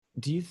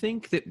do you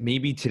think that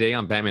maybe today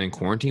on Batman in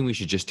Quarantine we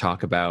should just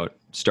talk about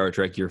Star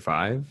Trek Year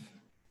 5?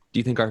 Do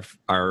you think our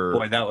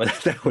Boy,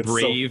 that would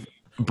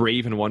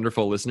brave and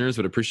wonderful listeners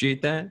would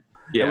appreciate that?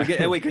 Yeah,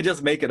 and we could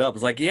just make it up.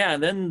 It's like, yeah,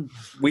 and then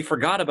we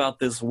forgot about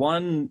this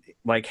one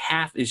like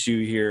half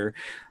issue here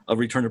of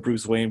Return of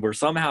Bruce Wayne, where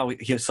somehow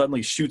he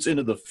suddenly shoots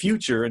into the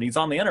future and he's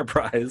on the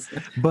Enterprise.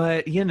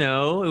 But it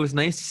was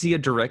nice to see a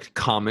direct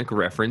comic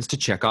reference to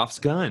Chekhov's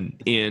gun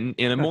in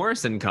a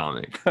Morrison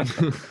comic.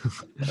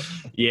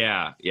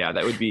 yeah,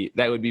 that would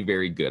be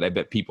very good. I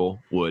bet people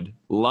would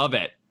love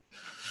it.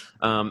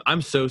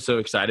 I'm so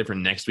excited for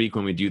next week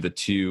when we do the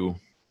two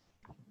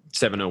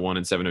 701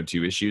 and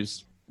 702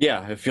 issues.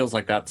 Yeah, it feels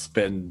like that's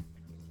been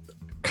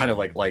kind of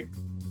like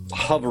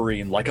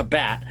hovering like a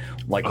bat,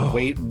 like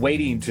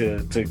waiting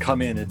to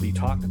come in and be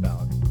talked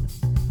about.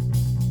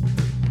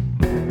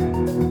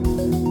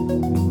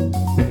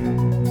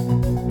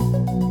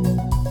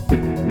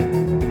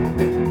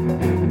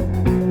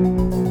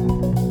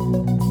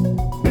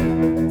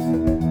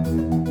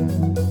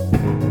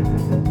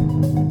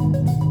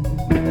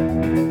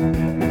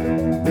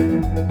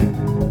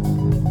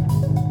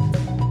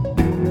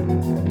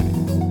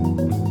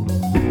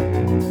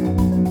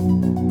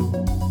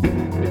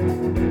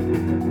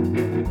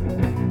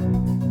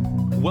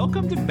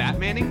 Welcome to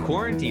Batman in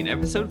Quarantine,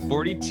 episode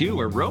 42,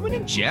 where Roman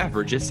and Jeff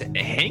are just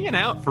hanging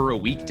out for a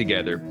week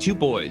together. Two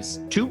boys,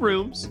 two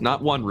rooms,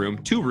 not one room,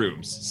 two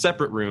rooms,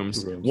 separate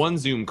rooms, one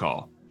Zoom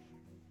call.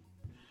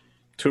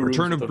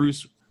 Return of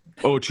Bruce.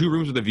 Oh, 2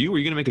 rooms with a view? Were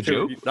you going to make a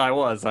joke? I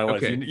was.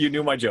 Okay. You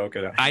knew my joke.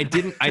 I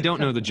don't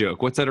know the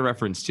joke. What's that a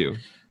reference to?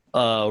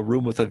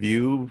 Room with a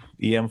View,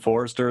 E.M.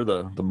 Forrester,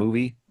 the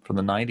movie from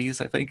the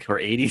 90s, I think, or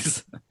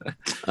 80s.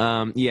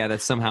 Yeah,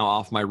 that's somehow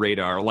off my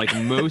radar. Like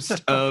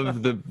most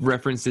of the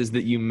references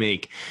that you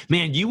make.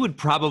 Man, you would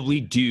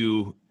probably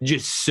do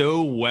just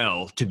so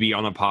well to be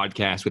on a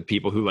podcast with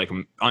people who like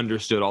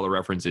understood all the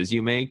references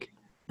you make.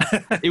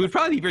 It would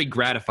probably be very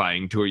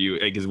gratifying to you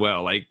as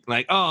well.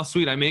 Like, oh,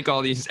 sweet, I make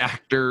all these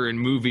actor and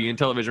movie and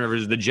television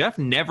references that Jeff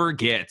never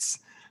gets.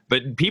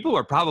 But people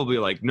are probably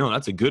like, no,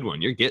 that's a good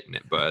one. You're getting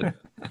it, bud.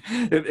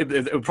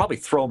 It would probably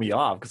throw me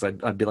off because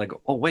I'd be like,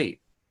 oh, wait.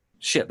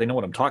 Shit, they know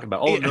what I'm talking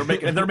about. Oh, and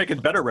they're making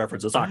better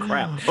references. Ah,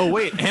 crap. Oh,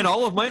 wait, and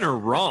all of mine are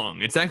wrong.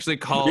 It's actually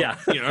called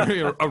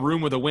a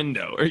room with a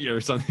window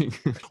or something.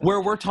 Where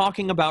we're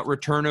talking about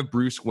Return of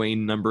Bruce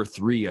Wayne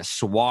 #3, a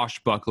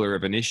swashbuckler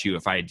of an issue,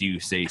 if I do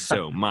say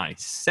so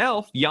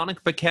myself.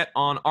 Yannick Paquette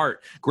on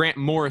art, Grant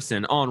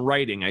Morrison on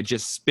writing. I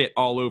just spit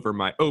all over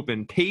my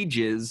open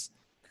pages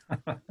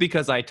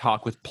because I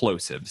talk with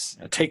plosives.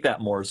 Take that,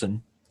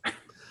 Morrison.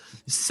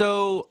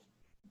 So,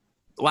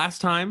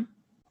 last time,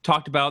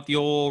 talked about the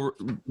old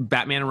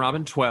Batman and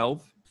Robin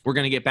 12. We're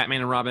going to get Batman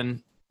and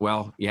Robin.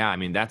 Well, yeah, I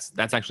mean, that's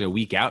actually a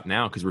week out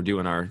now because we're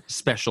doing our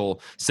special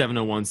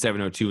 701,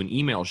 702 and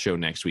email show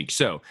next week.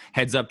 So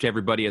heads up to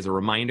everybody as a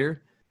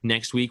reminder.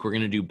 Next week, we're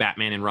going to do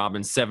Batman and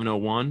Robin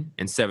 701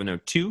 and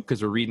 702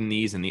 because we're reading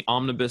these in the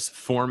omnibus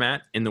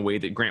format in the way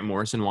that Grant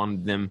Morrison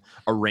wanted them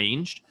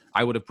arranged.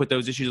 I would have put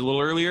those issues a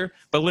little earlier.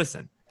 But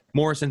listen,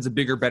 Morrison's a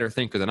bigger, better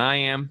thinker than I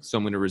am, so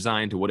I'm going to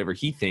resign to whatever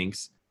he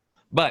thinks.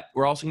 But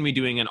we're also going to be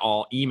doing an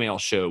all email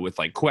show with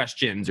like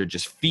questions or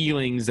just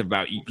feelings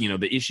about,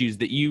 the issues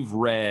that you've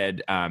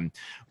read,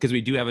 because we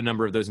do have a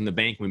number of those in the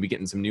bank. We'll be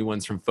getting some new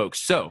ones from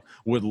folks. So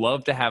would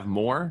love to have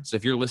more. So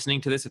if you're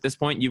listening to this at this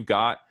point, you've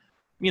got,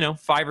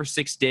 5 or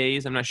 6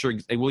 days. I'm not sure.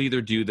 We'll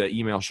either do the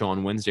email show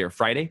on Wednesday or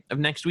Friday of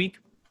next week.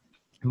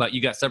 But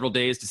you got several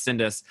days to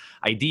send us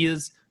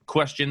ideas,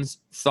 questions,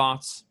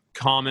 thoughts,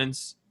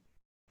 comments.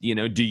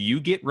 Do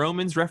you get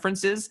Roman's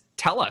references?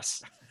 Tell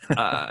us.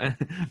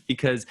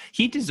 Because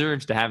he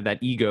deserves to have that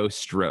ego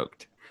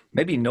stroked.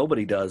 Maybe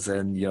nobody does,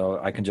 and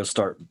I can just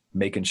start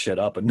making shit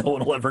up, and no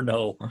one will ever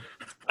know.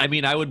 I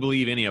mean, I would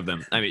believe any of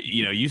them. I mean,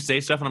 you say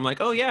stuff, and I'm like,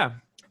 oh yeah.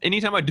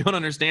 Anytime I don't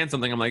understand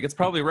something, I'm like, it's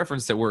probably a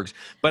reference that works.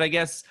 But I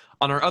guess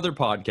on our other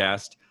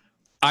podcast,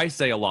 I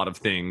say a lot of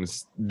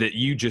things that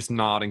you just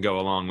nod and go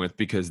along with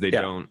because they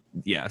don't.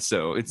 Yeah,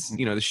 so it's,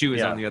 the shoe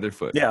is on the other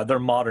foot. Yeah, they're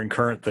modern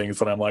current things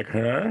that I'm like,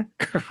 huh?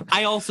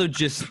 I also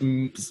just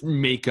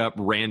make up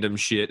random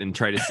shit and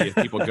try to see if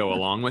people go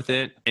along with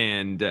it.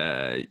 And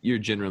you're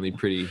generally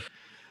pretty,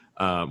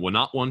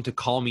 not one to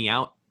call me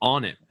out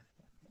on it.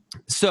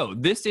 So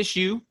this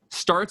issue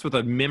starts with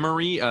a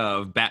memory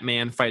of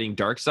Batman fighting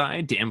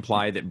Darkseid to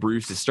imply that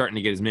Bruce is starting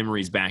to get his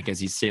memories back as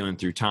he's sailing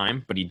through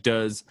time. But he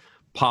does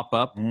pop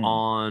up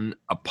on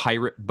a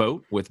pirate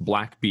boat with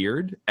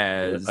Blackbeard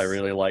as... I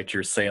really liked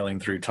your sailing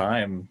through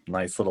time.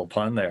 Nice little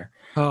pun there.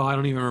 Oh, I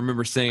don't even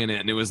remember saying it,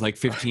 and it was like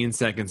 15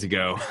 seconds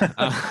ago.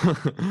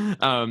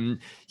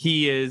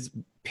 He is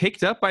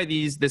picked up by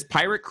this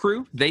pirate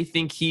crew. They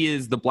think he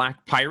is the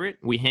Black Pirate.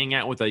 We hang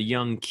out with a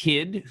young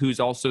kid who's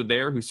also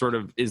there, who sort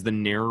of is the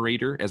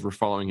narrator as we're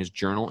following his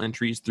journal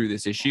entries through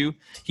this issue.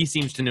 He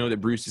seems to know that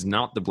Bruce is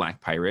not the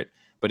Black Pirate,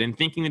 but in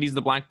thinking that he's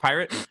the Black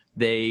Pirate,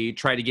 they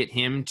try to get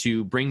him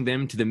to bring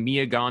them to the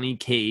Miagani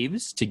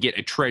Caves to get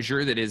a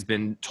treasure that has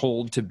been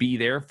told to be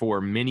there for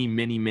many,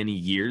 many, many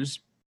years.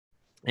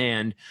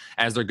 And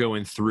as they're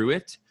going through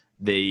it,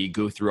 they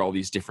go through all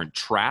these different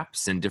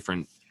traps and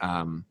different,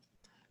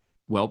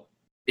 well,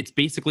 it's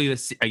basically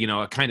this,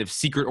 a kind of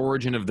secret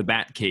origin of the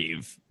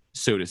Batcave,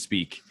 so to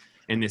speak,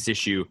 in this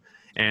issue.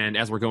 And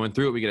as we're going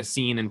through it, we get a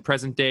scene in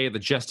present day, the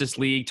Justice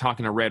League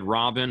talking to Red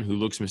Robin, who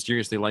looks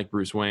mysteriously like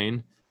Bruce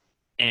Wayne.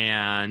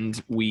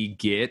 And we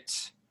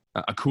get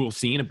a cool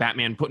scene of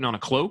Batman putting on a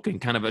cloak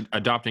and kind of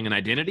adopting an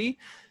identity,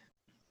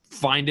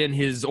 finding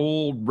his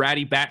old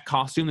ratty bat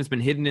costume that's been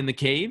hidden in the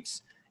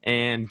caves,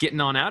 and getting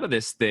on out of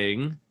this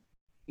thing,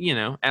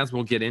 as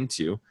we'll get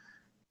into.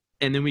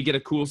 And then we get a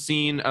cool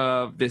scene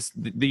of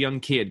the young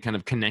kid kind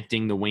of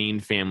connecting the Wayne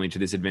family to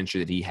this adventure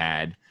that he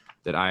had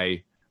that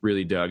I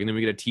really dug. And then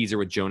we get a teaser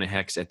with Jonah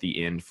Hex at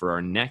the end for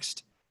our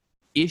next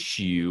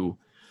issue.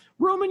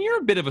 Roman, you're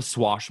a bit of a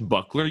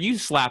swashbuckler. You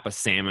slap a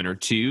salmon or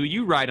two.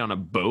 You ride on a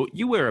boat.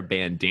 You wear a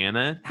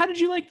bandana. How did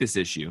you like this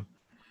issue?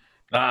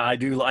 I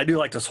do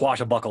like to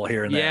swash a buckle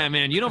here and there. Yeah,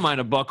 man, you don't mind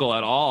a buckle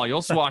at all.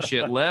 You'll swash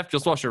it left. You'll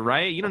swash it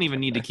right. You don't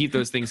even need to keep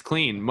those things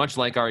clean, much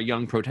like our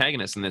young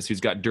protagonist in this who's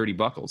got dirty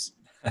buckles.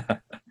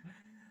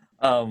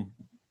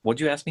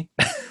 What'd you ask me?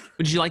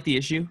 Did you like the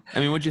issue? I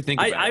mean, what'd you think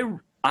about it?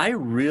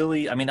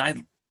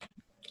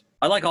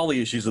 I like all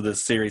the issues of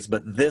this series,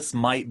 but this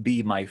might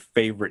be my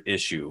favorite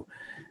issue.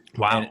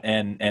 Wow.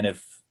 And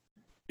if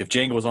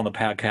Django was on the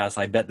podcast,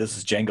 I bet this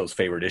is Django's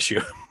favorite issue.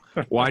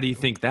 Why do you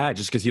think that?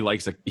 Just because he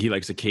likes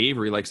a cave,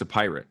 or he likes a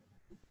pirate,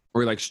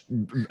 or he likes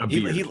a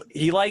beard?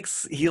 He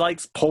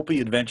likes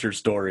pulpy adventure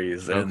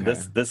stories, and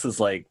Okay. this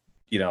is like,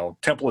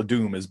 Temple of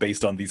Doom is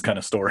based on these kind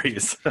of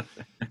stories.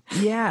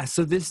 Yeah,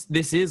 so this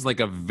is like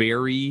a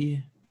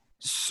very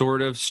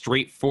sort of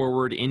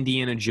straightforward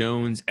Indiana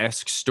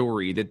Jones-esque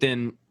story that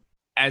then,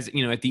 as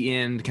at the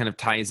end, kind of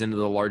ties into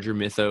the larger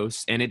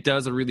mythos, and it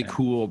does a really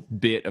cool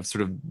bit of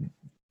sort of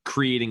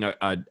creating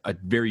a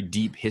very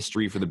deep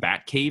history for the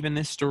Batcave in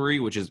this story,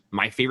 which is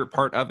my favorite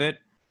part of it.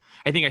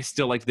 I think I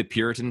still liked the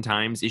Puritan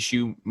Times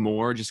issue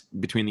more, just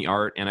between the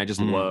art, and I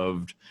just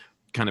loved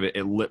kind of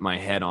it lit my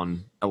head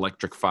on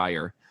electric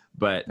fire.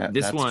 But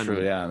this one,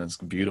 true, yeah, that's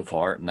beautiful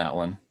art in that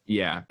one.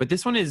 Yeah, but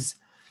this one is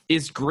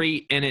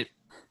great, and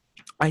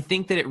I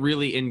think that it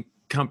really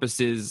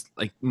encompasses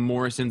like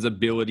Morrison's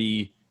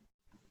ability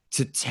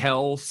to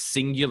tell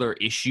singular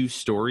issue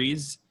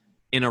stories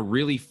in a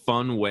really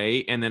fun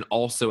way, and then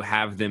also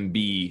have them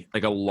be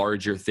like a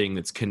larger thing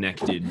that's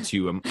connected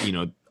to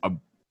a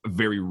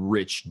very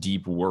rich,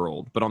 deep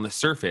world. But on the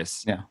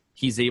surface,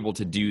 he's able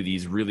to do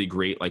these really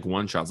great like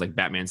one shots, like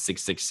Batman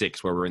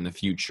 666, where we're in the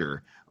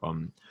future.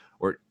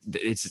 Or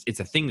it's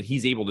a thing that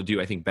he's able to do,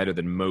 I think, better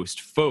than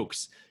most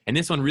folks. And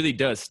this one really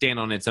does stand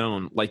on its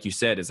own, like you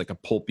said, as like a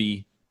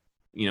pulpy,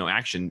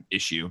 action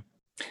issue.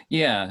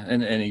 Yeah,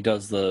 and he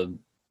does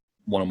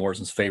one of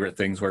Morrison's favorite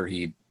things where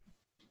he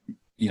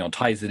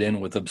ties it in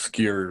with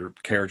obscure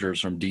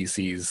characters from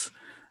DC's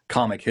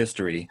comic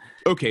history.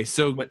 Okay,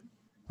 so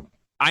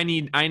I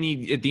need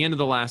at the end of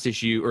the last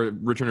issue, or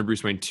Return of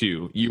Bruce Wayne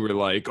 2, you were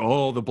like,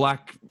 oh, the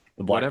black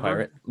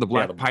pirate. The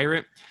black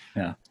pirate.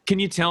 Yeah. Can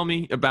you tell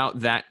me about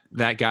that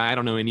guy? I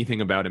don't know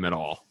anything about him at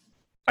all.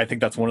 I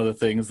think that's one of the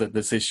things that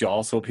this issue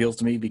also appeals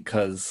to me,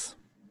 because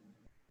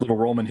little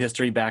Roman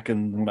history back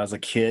when I was a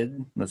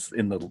kid, that's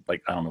in the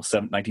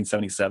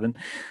 1977.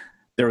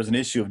 There was an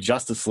issue of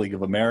Justice League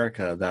of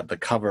America that the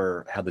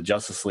cover had the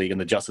Justice League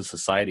and the Justice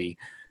Society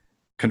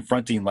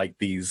confronting like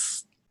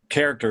these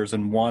characters,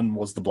 and one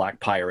was the Black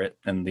Pirate,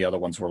 and the other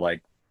ones were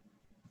like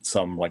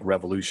some like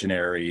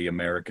revolutionary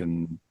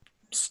American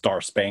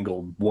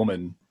star-spangled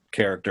woman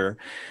character,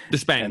 the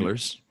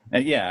Spanglers.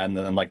 and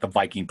then like the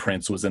Viking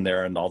Prince was in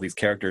there, and all these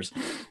characters.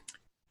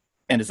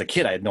 And as a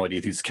kid, I had no idea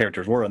who these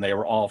characters were, and they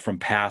were all from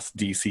past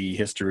DC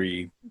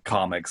history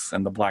comics.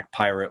 And the Black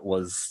Pirate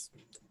was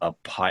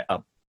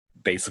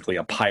basically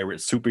a pirate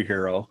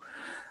superhero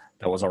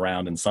that was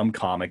around in some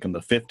comic in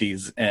the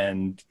 50s,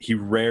 and he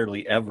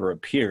rarely ever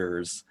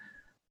appears,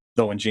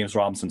 though in James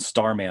Robinson's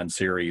Starman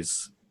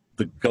series,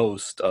 the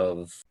ghost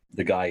of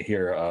the guy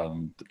here,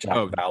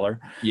 Jack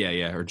Valor.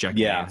 Yeah, or Jack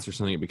Vance or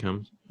something it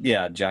becomes.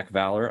 Yeah, Jack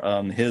Valor.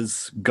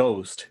 His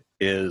ghost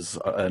is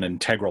an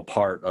integral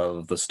part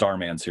of the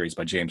Starman series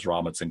by James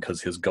Robinson,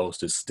 because his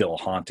ghost is still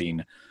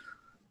haunting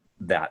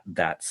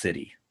that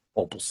city,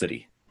 Opal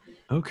City.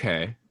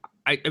 Okay.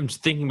 I'm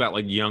just thinking about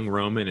like young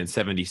Roman in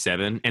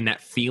 77, and that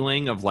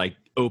feeling of like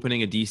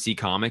opening a DC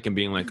comic and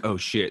being like, oh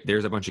shit,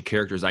 there's a bunch of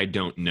characters I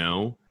don't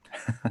know.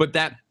 But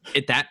that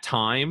at that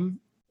time,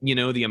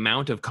 the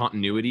amount of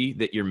continuity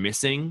that you're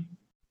missing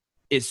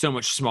is so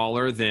much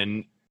smaller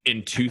than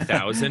in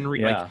 2000.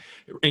 Like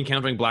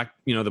encountering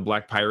the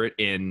Black Pirate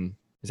is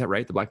that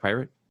right? The Black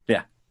Pirate?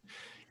 Yeah.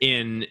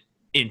 In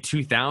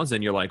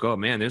 2000, you're like, oh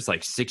man, there's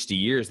like 60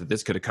 years that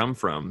this could have come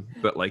from.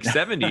 But like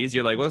 70s,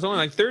 you're like, well, it's only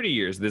like 30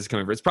 years that this is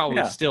coming from. It's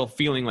probably still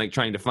feeling like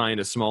trying to find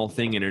a small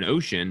thing in an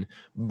ocean,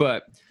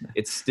 but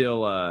it's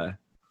still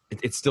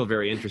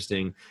very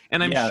interesting.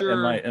 And I'm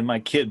sure. And my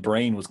kid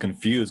brain was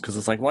confused, because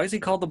it's like, why is he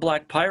called the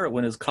Black Pirate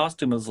when his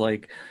costume is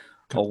like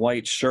a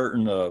white shirt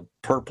and a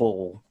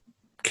purple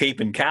cape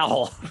and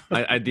cowl.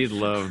 I did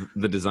love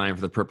the design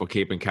for the purple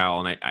cape and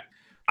cowl, and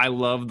I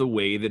love the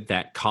way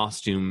that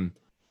costume.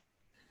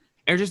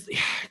 And just,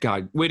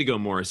 God, way to go,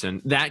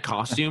 Morrison. That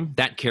costume,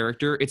 that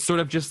character, it's sort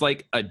of just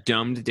like a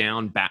dumbed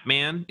down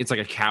Batman. It's like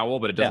a cowl,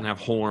 but it doesn't have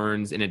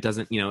horns, and it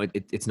doesn't,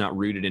 it's not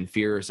rooted in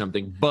fear or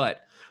something.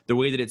 But the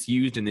way that it's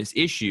used in this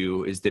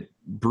issue is that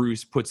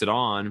Bruce puts it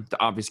on to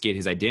obfuscate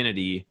his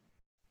identity,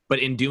 but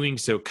in doing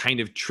so kind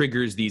of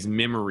triggers these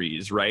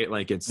memories, right?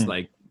 Like it's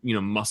like,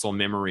 muscle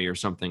memory or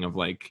something of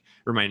like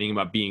reminding him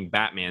about being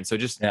Batman. So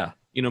just,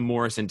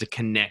 Morrison to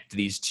connect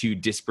these two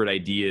disparate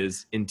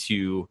ideas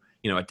into,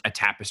 a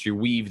tapestry,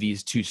 weave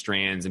these two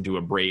strands into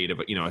a braid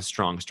of, a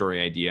strong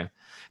story idea.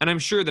 And I'm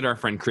sure that our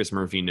friend Chris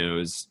Murphy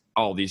knows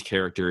all these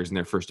characters and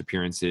their first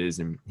appearances,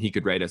 and he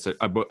could write us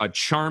a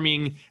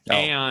charming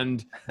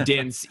and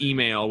dense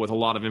email with a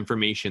lot of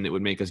information that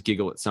would make us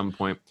giggle at some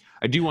point.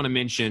 I do want to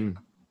mention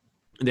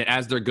that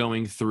as they're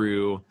going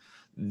through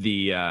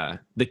the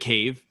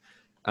cave,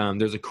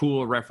 there's a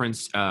cool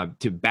reference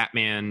to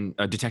Batman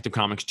Detective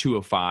Comics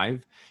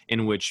 205,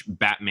 in which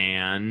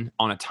Batman,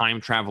 on a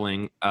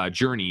time-traveling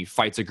journey,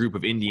 fights a group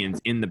of Indians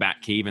in the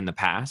Batcave in the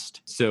past.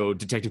 So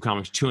Detective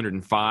Comics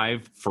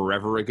 205,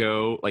 forever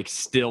ago, like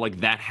still like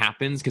that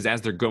happens, because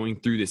as they're going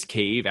through this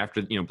cave,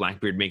 after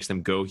Blackbeard makes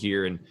them go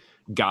here and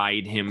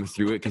guide him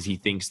through it, because he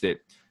thinks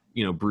that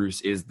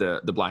Bruce is the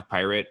Black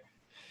Pirate.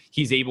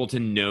 He's able to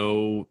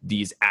know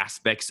these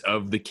aspects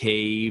of the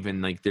cave,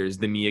 and like there's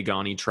the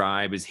Miagani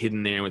tribe is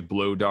hidden there with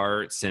blow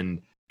darts,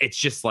 and it's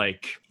just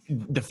like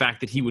the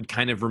fact that he would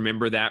kind of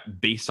remember that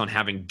based on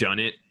having done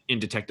it in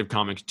Detective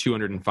Comics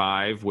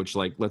 205, which,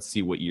 like, let's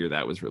see what year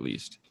that was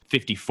released.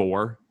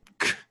 54.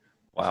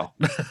 Wow.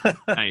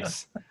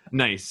 Nice.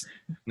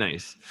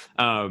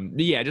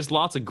 Yeah, just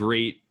lots of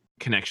great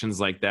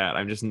connections like that.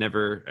 I'm just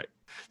never,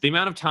 the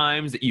amount of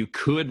times that you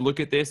could look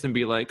at this and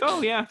be like,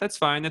 oh yeah, that's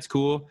fine, that's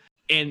cool.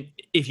 And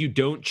if you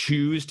don't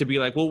choose to be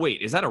like, well,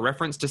 wait, is that a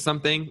reference to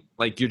something?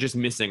 Like, you're just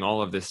missing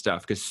all of this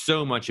stuff, because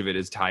so much of it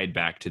is tied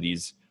back to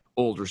these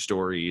older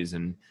stories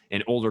and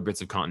older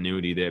bits of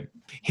continuity that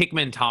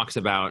Hickman talks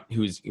about,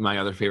 who's my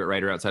other favorite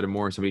writer outside of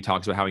Morrison. He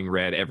talks about having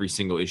read every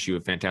single issue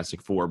of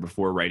Fantastic Four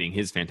before writing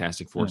his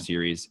Fantastic Four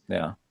series.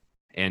 Yeah.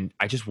 And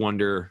I just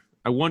wonder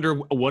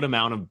what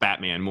amount of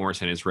Batman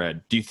Morrison has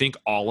read. Do you think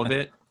all of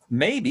it?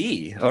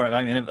 Maybe. Or,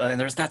 I mean,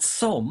 there's not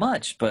so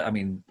much, but I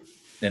mean,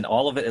 and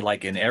all of it,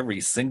 like in every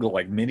single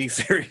like mini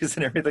series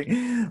and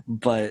everything,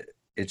 but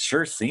it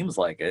sure seems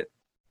like it.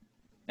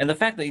 And the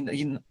fact that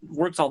he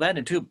works all that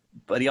into,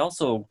 but he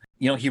also,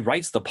 he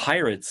writes the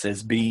pirates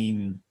as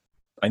being,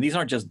 I mean, these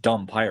aren't just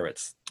dumb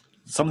pirates.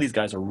 Some of these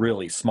guys are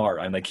really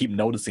smart, and they keep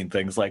noticing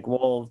things like,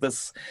 well,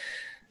 this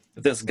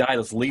guy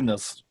that's leading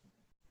us,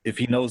 if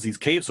he knows these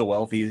caves so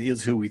well, if he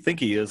is who we think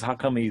he is, how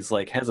come he's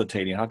like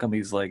hesitating? How come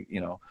he's like,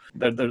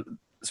 they're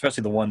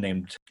especially the one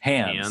named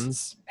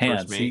Hans.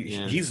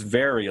 He's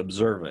very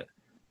observant.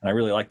 And I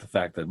really like the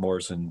fact that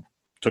Morrison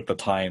took the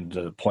time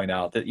to point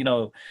out that,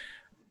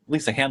 at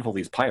least a handful of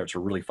these pirates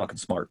are really fucking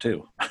smart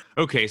too.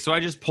 Okay, so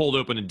I just pulled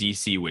open a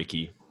DC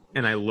wiki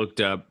and I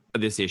looked up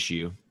this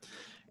issue,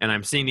 and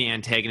I'm seeing the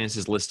antagonist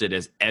is listed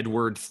as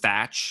Edward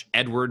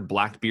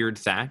Blackbeard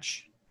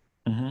Thatch.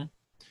 Mm-hmm.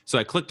 So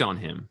I clicked on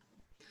him.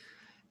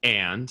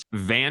 And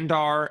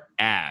Vandar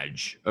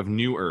Adge of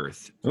New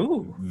Earth.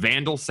 Ooh.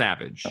 Vandal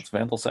Savage. That's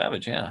Vandal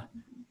Savage, yeah.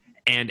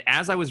 And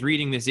as I was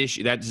reading this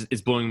issue, that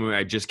is blowing me away.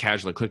 I just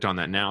casually clicked on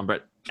that now.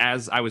 But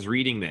as I was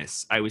reading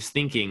this, I was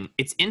thinking,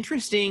 it's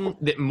interesting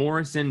that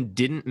Morrison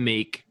didn't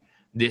make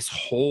this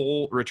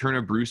whole Return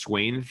of Bruce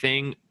Wayne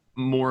thing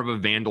more of a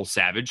Vandal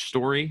Savage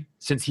story.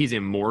 Since he's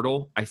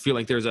immortal, I feel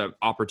like there's an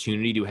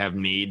opportunity to have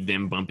made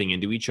them bumping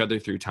into each other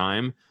through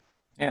time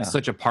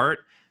such a part.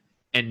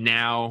 And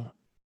now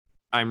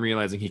I'm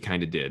realizing he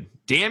kind of did.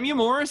 Damn you,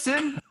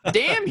 Morrison!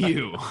 Damn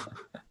you!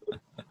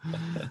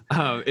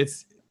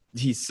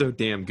 He's so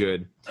damn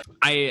good.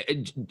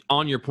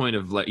 On your point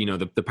of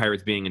the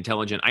pirates being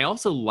intelligent, I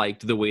also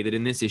liked the way that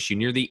in this issue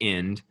near the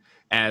end,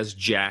 as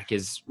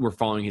we're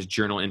following his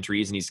journal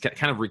entries, and he's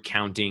kind of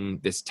recounting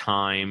this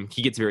time.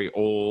 He gets very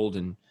old,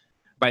 and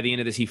by the end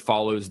of this, he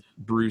follows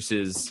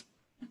Bruce's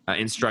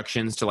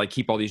instructions to like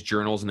keep all these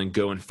journals and then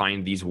go and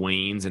find these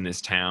Waynes in this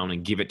town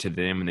and give it to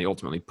them, and they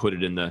ultimately put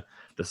it in the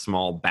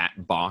small bat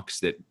box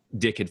that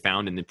Dick had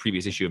found in the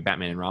previous issue of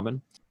Batman and Robin.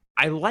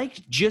 I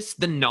liked just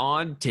the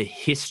nod to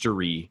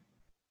history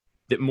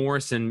that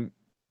Morrison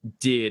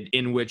did,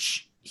 in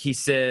which he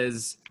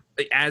says,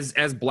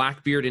 as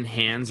Blackbeard and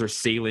Hans are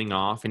sailing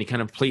off, and he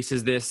kind of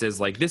places this as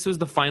like, this was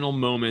the final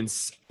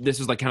moments. This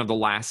was like kind of the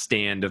last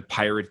stand of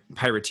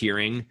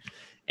pirateering.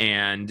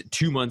 And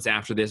 2 months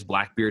after this,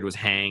 Blackbeard was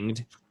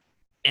hanged.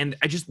 And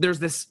there's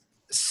this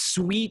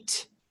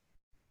sweet,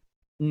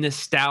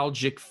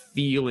 nostalgic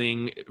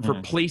feeling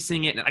for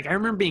placing it. Like, I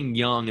remember being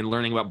young and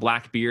learning about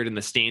Blackbeard and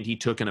the stand he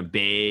took in a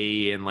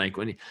bay, and like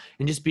and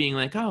just being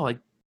like, oh, like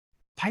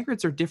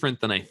pirates are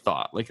different than I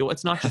thought. Like,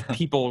 it's not just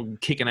people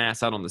kicking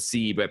ass out on the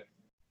sea, but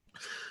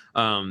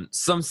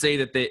some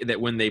say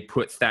that when they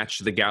put Thatch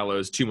to the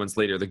gallows 2 months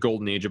later, the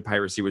golden age of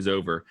piracy was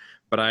over.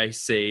 but I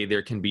say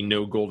there can be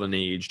no golden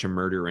age to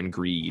murder and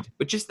greed.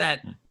 But just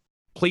that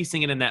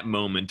placing it in that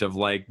moment of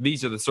like,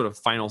 these are the sort of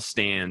final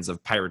stands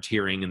of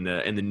pirateering in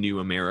the new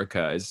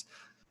America is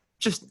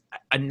just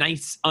a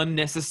nice,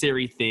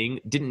 unnecessary thing.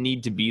 Didn't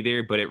need to be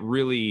there, but it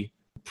really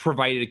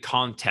provided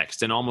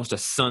context and almost a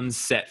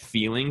sunset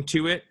feeling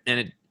to it. And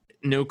it,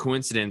 no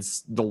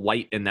coincidence, the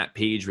light in that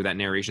page where that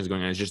narration is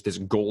going on is just this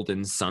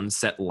golden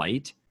sunset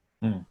light.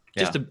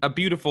 Just a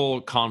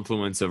beautiful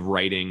confluence of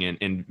writing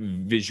and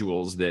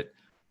visuals that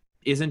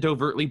isn't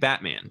overtly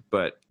Batman,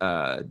 but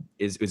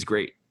is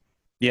great.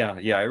 Yeah,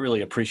 I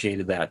really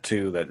appreciated that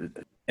too.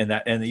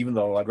 And even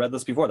though I'd read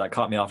this before, that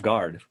caught me off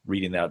guard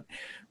reading that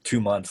 2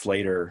 months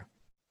later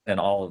and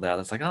all of that.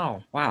 It's like,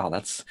 oh wow,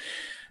 that's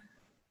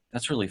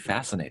really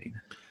fascinating.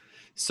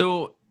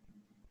 So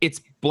it's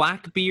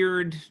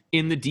Blackbeard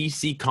in the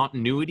DC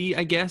continuity,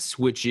 I guess,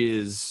 which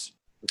is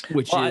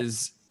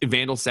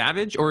Vandal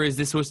Savage, or is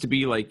this supposed to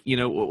be like,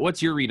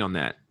 what's your read on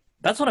that?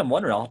 That's what I'm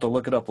wondering. I'll have to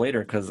look it up later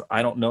because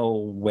I don't know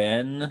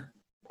when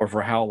or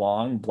for how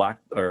long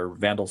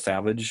Vandal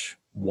Savage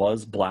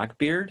was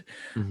Blackbeard.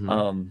 Mm-hmm.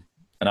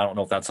 And I don't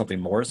know if that's something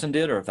Morrison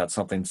did or if that's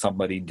something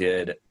somebody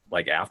did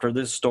like after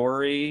this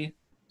story,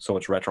 so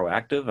it's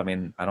retroactive. I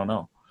mean, I don't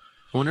know.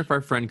 I wonder if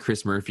our friend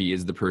Chris Murphy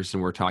is the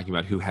person we're talking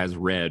about who has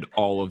read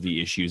all of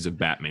the issues of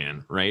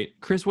Batman, right?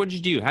 Chris, what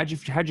did you do? How'd you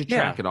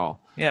track it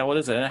all? Yeah, what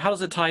is it? And how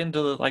does it tie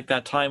into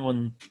that time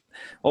when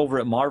over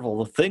at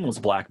Marvel the Thing was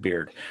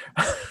Blackbeard?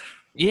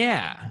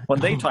 Yeah. When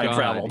they time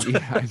traveled.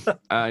 Yeah,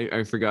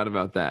 I forgot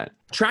about that.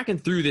 Tracking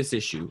through this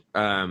issue,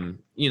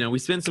 we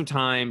spent some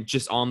time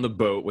just on the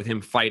boat with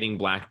him fighting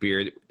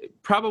Blackbeard.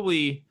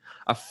 Probably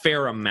a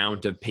fair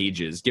amount of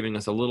pages, giving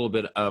us a little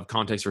bit of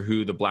context for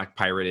who the Black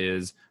Pirate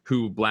is,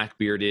 who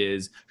Blackbeard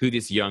is, who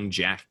this young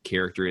Jack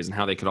character is, and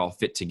how they could all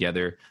fit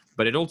together.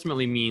 But it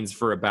ultimately means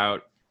for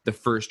about the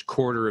first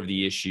quarter of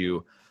the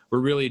issue, we're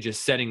really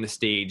just setting the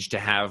stage to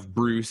have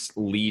Bruce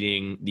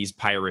leading these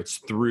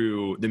pirates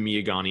through the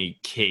Miagani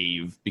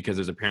cave because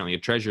there's apparently a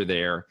treasure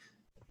there.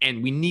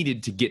 And we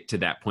needed to get to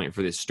that point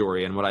for this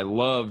story. And what I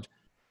loved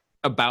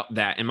about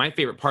that, and my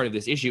favorite part of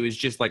this issue, is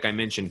just like I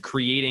mentioned,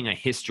 creating a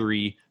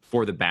history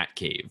for the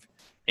Batcave.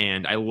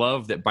 And I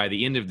love that by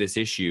the end of this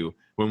issue,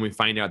 when we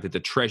find out that the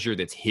treasure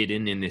that's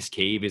hidden in this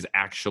cave is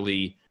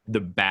actually the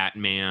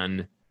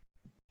Batman,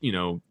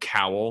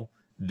 cowl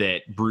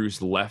that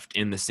Bruce left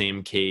in the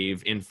same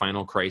cave in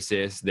Final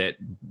Crisis, that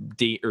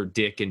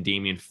Dick and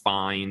Damian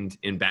find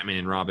in Batman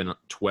and Robin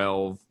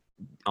 12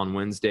 on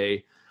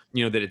Wednesday,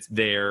 that it's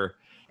there,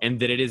 and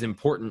that it is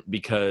important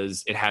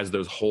because it has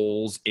those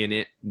holes in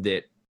it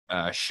that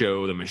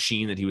show the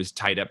machine that he was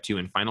tied up to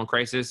in Final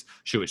Crisis.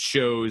 So it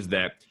shows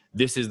that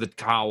this is the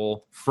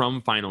cowl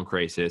from Final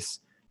Crisis.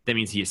 That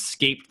means he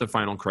escaped the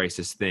Final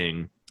Crisis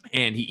thing,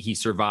 and he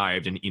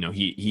survived, and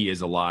he is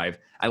alive.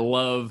 I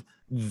love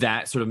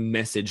that sort of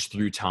message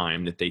through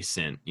time that they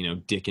sent.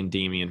 Dick and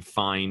Damian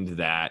find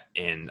that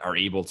and are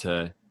able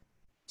to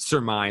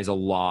surmise a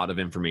lot of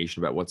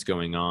information about what's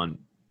going on.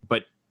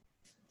 But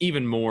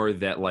even more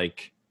that,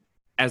 like,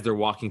 as they're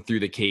walking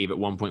through the cave, at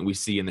one point we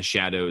see in the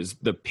shadows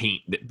the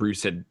paint that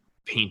Bruce had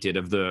painted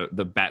of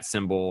the bat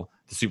symbol,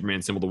 the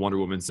Superman symbol, the Wonder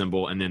Woman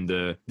symbol, and then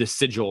the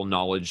sigil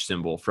knowledge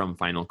symbol from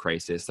Final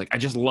Crisis. Like, I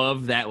just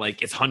love that,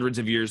 like, it's hundreds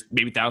of years,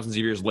 maybe thousands of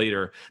years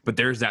later, but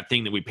there's that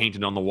thing that we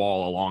painted on the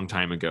wall a long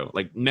time ago.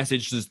 Like,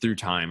 messages through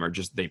time are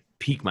just, they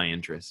pique my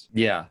interest.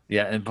 Yeah,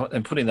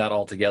 and putting that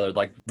all together,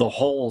 like the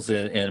holes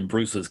in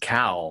Bruce's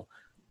cowl,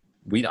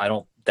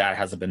 that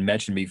hasn't been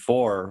mentioned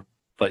before,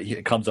 but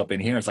it comes up in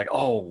here. It's like,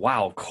 oh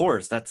wow, of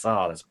course, that's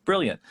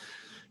brilliant.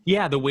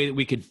 Yeah, the way that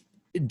we could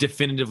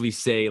definitively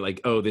say,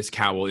 like, oh, this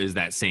cowl is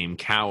that same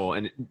cowl.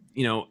 And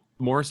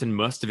Morrison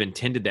must have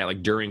intended that,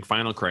 like, during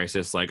Final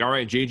Crisis, like, all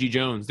right, J.G.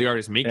 Jones, the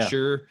artist, make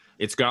sure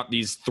it's got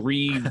these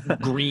 3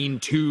 green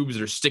tubes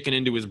that are sticking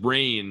into his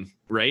brain,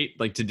 right?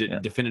 Like, to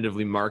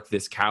definitively mark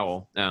this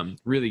cowl.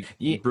 Really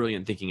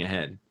brilliant thinking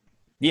ahead.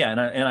 Yeah,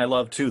 and I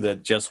love too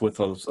that just with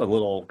a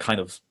little kind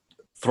of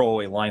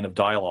throwaway line of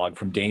dialogue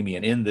from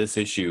Damian in this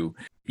issue,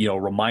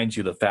 reminds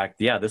you the fact,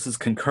 this is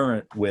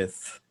concurrent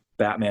with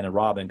Batman and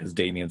Robin, because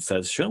Damian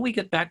says, shouldn't we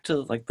get back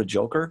to like the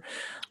Joker?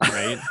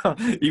 Right.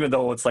 Even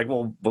though it's like,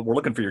 well, but we're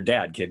looking for your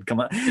dad, kid.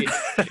 Come on.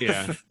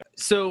 Yeah.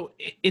 So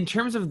in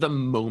terms of the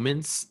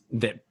moments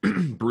that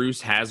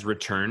Bruce has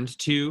returned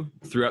to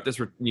throughout this,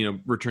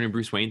 returning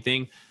Bruce Wayne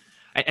thing,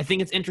 I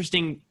think it's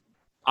interesting.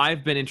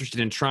 I've been interested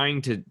in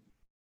trying to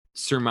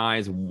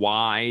surmise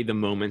why the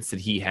moments that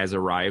he has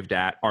arrived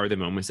at are the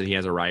moments that he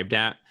has arrived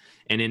at.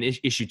 And in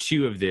issue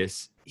 2 of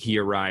this, he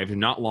arrived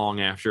not long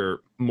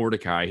after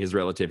Mordecai, his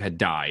relative, had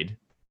died.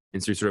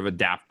 And so he sort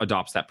of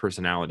adopts that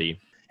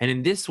personality. And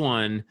in this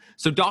one,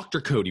 so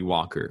Dr. Cody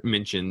Walker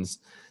mentions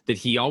that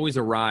he always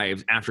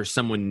arrives after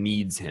someone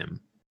needs him.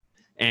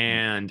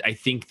 And I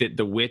think that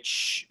the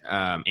witch,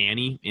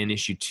 Annie, in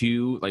issue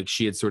 2, like,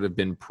 she had sort of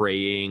been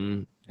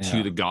praying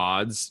to the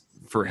gods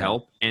for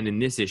help. And in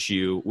this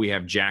issue, we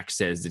have Jack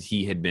says that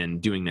he had been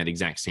doing that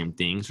exact same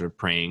thing, sort of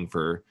praying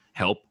for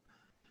help.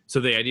 So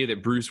the idea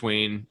that Bruce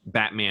Wayne,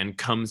 Batman,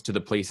 comes to the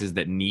places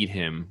that need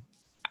him,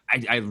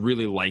 I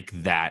really like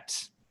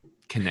that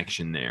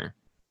connection there.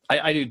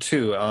 I do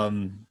too.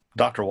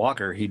 Dr.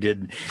 Walker, he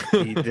did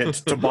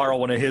to borrow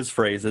one of his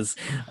phrases,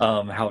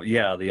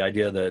 the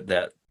idea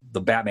that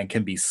the Batman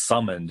can be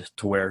summoned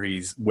to where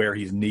he's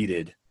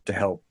needed to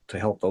help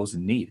those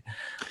in need.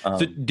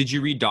 So did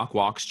you read Doc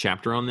Walk's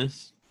chapter on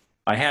this?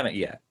 I haven't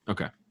yet.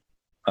 Okay.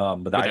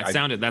 But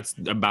that's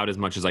about as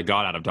much as I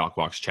got out of Doc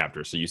Walk's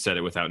chapter. So you said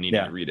it without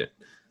needing to read it.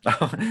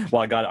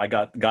 Well, I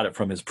got it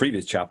from his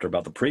previous chapter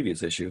about the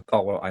previous issue.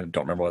 Oh, well, I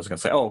don't remember what I was going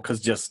to say. Oh,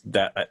 because just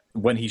that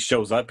when he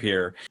shows up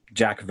here,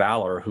 Jack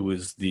Valor, who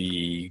is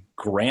the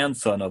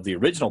grandson of the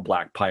original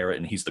Black Pirate,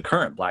 and he's the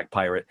current Black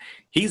Pirate,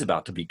 he's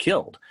about to be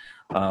killed.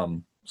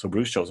 So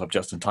Bruce shows up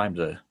just in time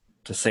to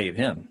save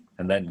him,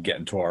 and then get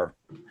into our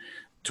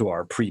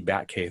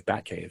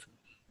pre-Batcave.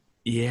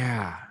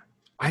 Yeah,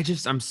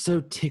 I'm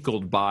so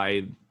tickled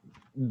by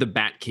the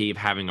Batcave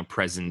having a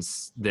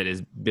presence that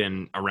has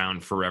been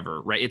around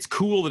forever, right? It's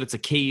cool that it's a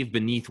cave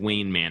beneath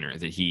Wayne Manor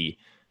that he,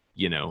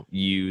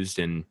 used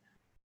and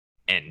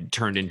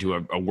turned into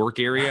a work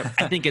area.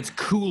 I think it's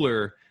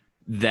cooler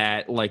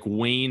that like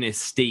Wayne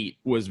Estate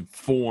was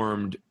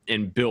formed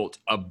and built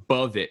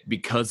above it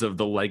because of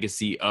the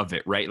legacy of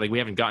it, right? Like we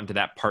haven't gotten to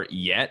that part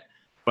yet,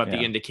 but the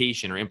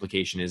indication or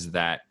implication is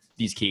that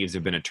these caves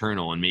have been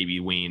eternal and maybe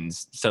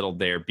Wayne's settled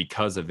there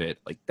because of it.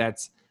 Like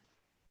that's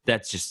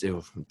just, it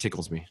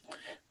tickles me.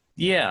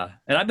 Yeah.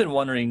 And I've been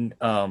wondering,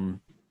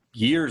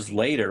 years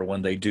later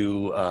when they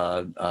do,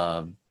 the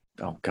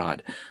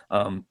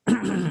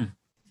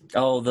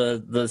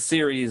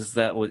series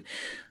that would,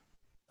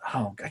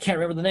 I can't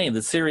remember the name,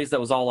 the series that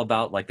was all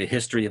about like the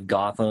history of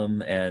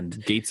Gotham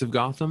and Gates of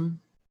Gotham.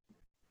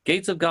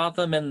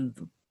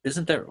 And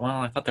isn't there,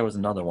 I thought there was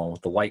another one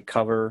with the white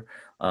cover,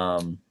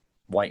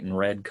 white and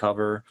red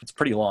cover. It's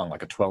pretty long,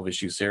 like a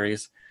 12-issue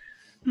series.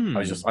 I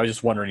was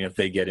just wondering if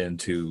they get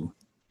into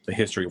the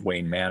history of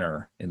Wayne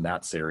Manor in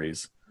that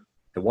series.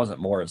 It wasn't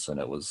Morrison.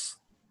 It was,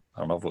 I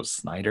don't know if it was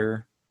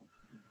Snyder.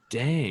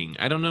 Dang,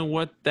 I don't know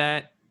what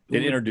that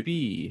would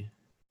be.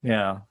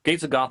 Yeah,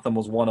 Gates of Gotham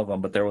was one of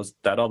them, but there was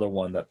that other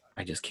one that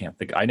I just can't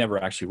think. I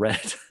never actually read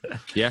it.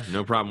 Yeah,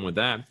 no problem with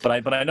that.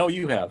 But I know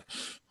you have.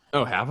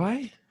 Oh, have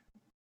I?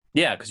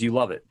 Yeah, because you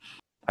love it.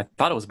 I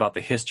thought it was about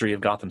the history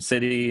of Gotham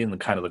City and the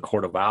kind of the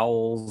Court of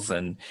Owls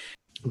and.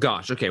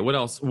 Gosh, okay, what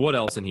else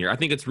in here? I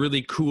think it's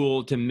really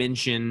cool to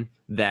mention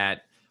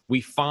that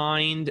we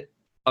find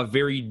a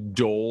very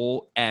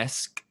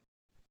Dole-esque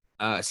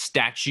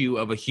statue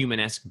of a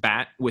human-esque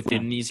bat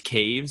within these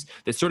caves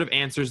that sort of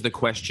answers the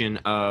question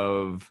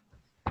of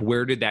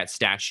where did that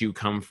statue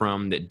come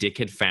from that Dick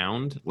had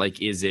found? Like,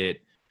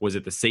 was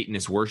it the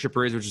Satanist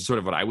worshippers, which is sort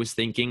of what I was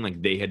thinking, like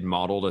they had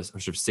modeled a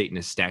sort of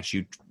Satanist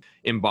statue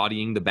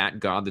embodying the bat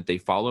god that they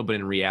follow, but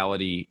in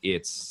reality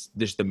it's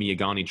this, the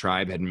Miyagani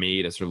tribe had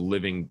made a sort of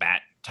living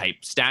bat type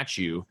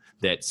statue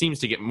that seems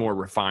to get more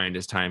refined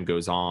as time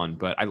goes on.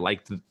 But I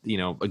like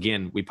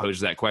again, we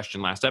posed that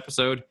question last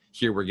episode,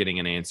 here we're getting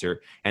an answer.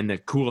 And the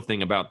cool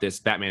thing about this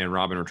Batman and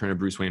Robin Return of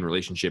Bruce Wayne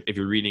relationship, if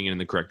you're reading it in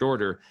the correct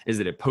order, is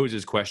that it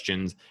poses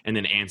questions and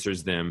then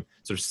answers them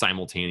sort of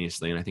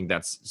simultaneously. And I think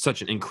that's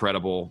such an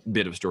incredible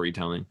bit of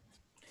storytelling.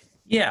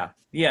 Yeah,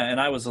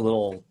 and I was a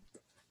little,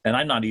 and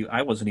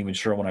I wasn't even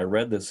sure when I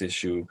read this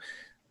issue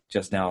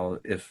just now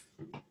if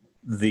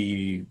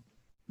the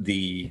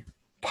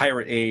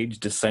Pirate Age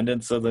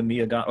descendants of the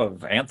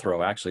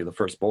Anthro, actually the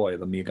first boy,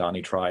 the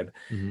Miyagani tribe,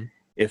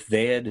 if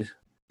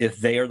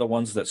they are the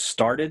ones that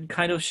started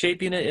kind of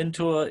shaping it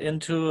into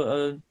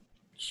a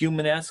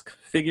human-esque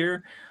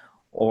figure,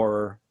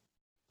 or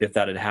if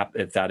that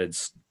had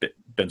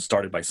been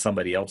started by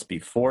somebody else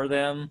before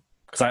them,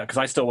 because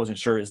I still wasn't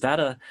sure. Is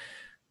that a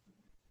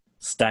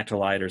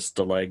stactylite or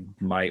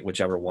stalagmite,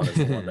 whichever one is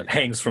the one that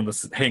hangs from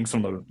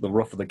the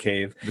roof of the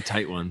cave, the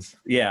tight ones?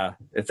 Yeah,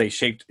 if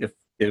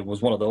it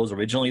was one of those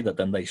originally that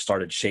then they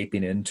started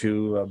shaping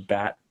into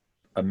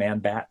a man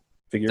bat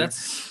figure. That's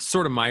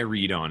sort of my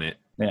read on it.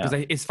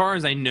 Because as far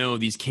as I know,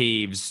 these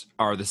caves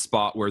are the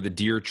spot where the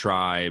Deer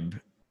tribe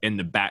and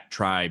the Bat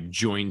tribe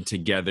joined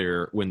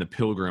together when the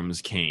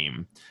Pilgrims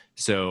came.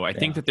 So I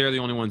think that they're the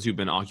only ones who've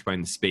been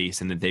occupying the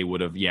space, and that they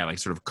would have,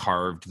 sort of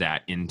carved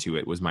that into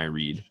it, was my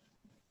read.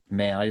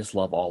 Man, I just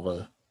love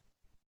all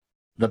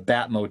the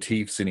bat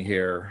motifs in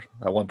here.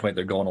 At one point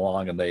they're going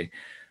along and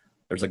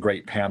there's a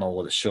great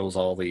panel that shows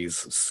all these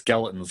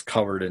skeletons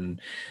covered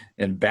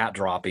in bat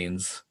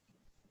droppings,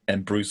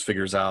 and Bruce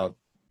figures out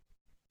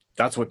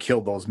that's what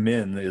killed those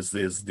men is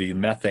the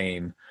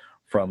methane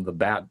from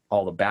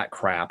all the bat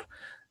crap.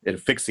 It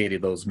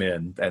asphyxiated those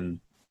men, and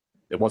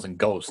it wasn't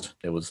ghost,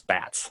 it was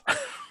bats.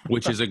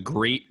 Which is a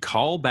great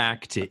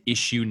callback to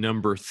issue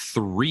number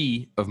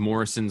 3 of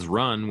Morrison's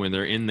run, when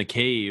they're in the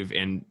cave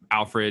and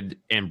Alfred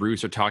and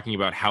Bruce are talking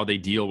about how they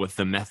deal with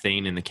the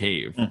methane in the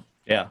cave.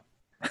 Yeah.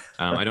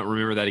 I don't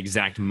remember that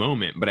exact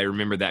moment, but I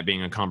remember that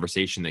being a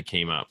conversation that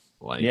came up.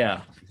 Like,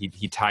 Yeah.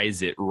 he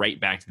ties it right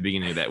back to the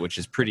beginning of that, which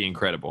is pretty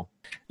incredible.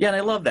 Yeah, and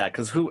I love that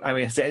because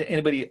has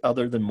anybody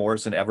other than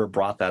Morrison ever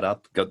brought that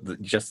up?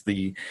 Just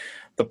the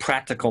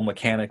practical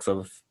mechanics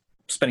of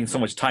spending so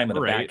much time in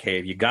a bat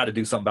cave. You got to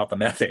do something about the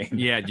methane.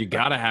 Yeah, you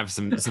got to have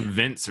some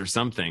vents or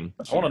something.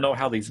 I want to know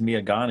how these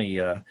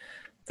Miyagani,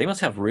 they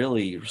must have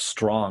really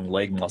strong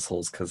leg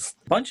muscles because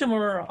a bunch of them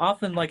are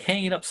often like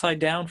hanging upside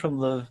down from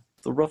the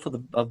roof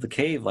of the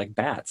cave like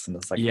bats, and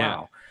it's like,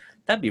 wow,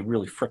 that'd be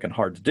really freaking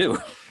hard to do.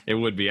 It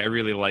would be. I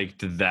really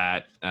liked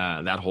that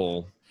that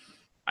whole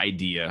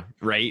idea,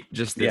 right?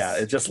 Just this,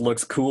 it just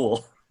looks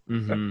cool.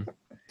 Mm-hmm.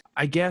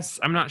 I guess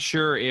I'm not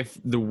sure if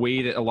the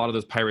way that a lot of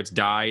those pirates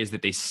die is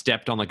that they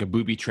stepped on like a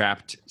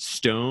booby-trapped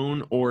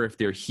stone, or if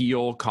their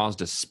heel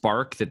caused a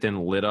spark that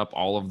then lit up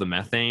all of the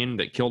methane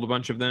that killed a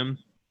bunch of them.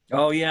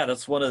 Oh yeah,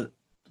 that's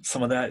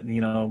some of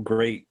that,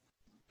 great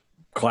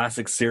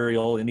classic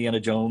serial Indiana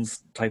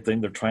Jones type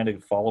thing. They're trying to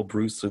follow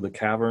Bruce through the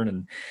cavern,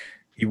 and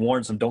he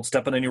warns them, don't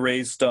step on any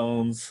raised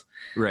stones.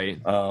 Right.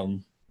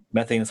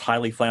 Methane is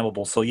highly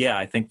flammable. So yeah,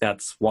 I think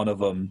that's one of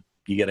them.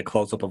 You get a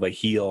close-up of a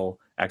heel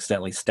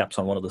accidentally steps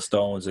on one of the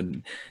stones,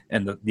 and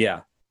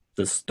the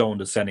stone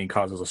descending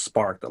causes a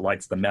spark that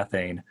lights the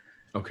methane.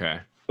 Okay.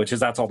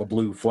 That's all the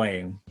blue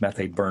flame.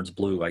 Methane burns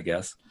blue, I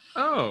guess.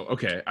 Oh,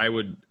 okay.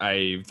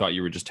 I thought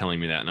you were just telling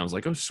me that, and I was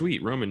like, oh,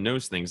 sweet. Roman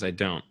knows things I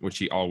don't, which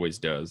he always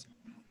does.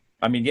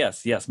 I mean,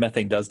 yes,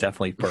 methane does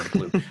definitely burn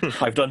blue.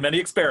 I've done many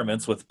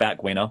experiments with Bat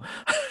Guano.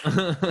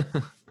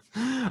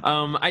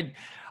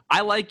 I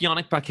like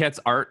Yannick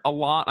Paquette's art a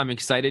lot. I'm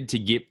excited to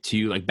get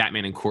to like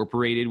Batman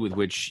Incorporated, with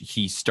which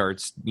he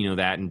starts,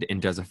 that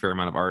and does a fair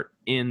amount of art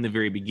in the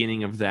very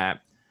beginning of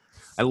that.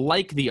 I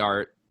like the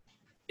art.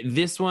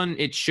 This one,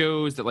 it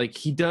shows that like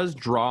he does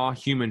draw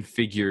human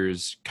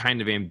figures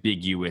kind of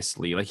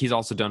ambiguously. Like he's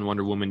also done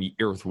Wonder Woman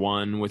Earth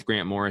 1 with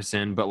Grant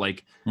Morrison, but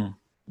like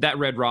that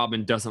Red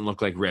Robin doesn't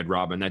look like Red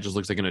Robin. That just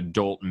looks like an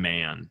adult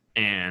man.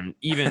 And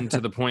even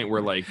to the point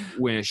where like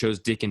when it shows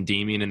Dick and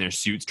Damian in their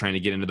suits trying to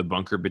get into the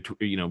bunker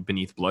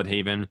beneath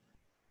Bloodhaven,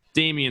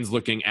 Damian's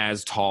looking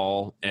as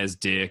tall as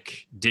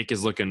Dick. Dick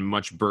is looking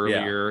much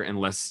burlier and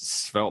less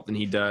svelte than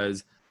he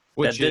does,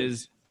 which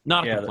is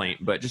not a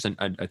complaint, but just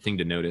a thing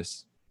to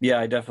notice. Yeah,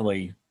 I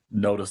definitely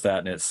noticed that,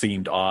 and it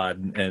seemed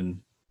odd and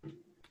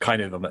kind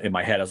of in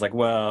my head. I was like,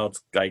 well,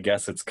 I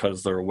guess it's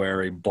because they're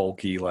wearing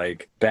bulky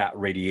like bat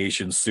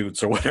radiation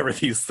suits or whatever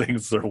these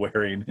things they're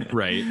wearing,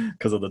 right?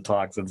 Because of the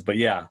toxins. But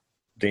yeah,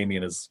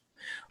 Damian is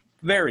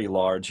very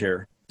large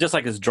here. Just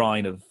like his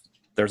drawing of,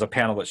 there's a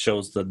panel that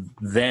shows the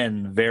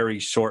then very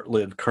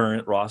short-lived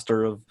current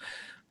roster of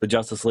the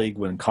Justice League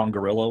when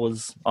Kongorilla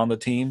was on the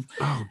team.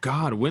 Oh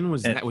God, when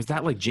was that? Was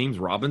that like James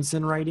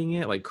Robinson writing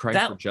it, like Cry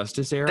for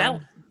Justice era?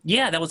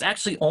 That was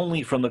actually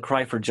only from the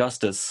Cry for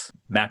Justice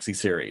maxi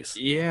series.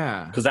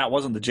 Yeah, because that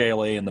wasn't the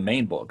JLA in the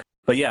main book.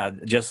 But yeah,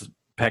 just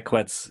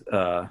Paquette's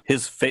the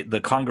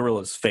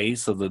Kongorilla's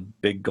face of the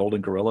big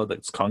golden gorilla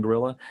that's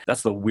Kongorilla.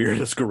 That's the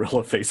weirdest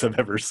gorilla face I've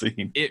ever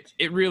seen.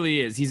 It really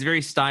is. He's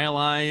very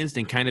stylized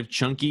and kind of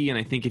chunky, and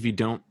I think if you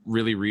don't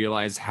really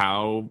realize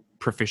how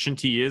proficient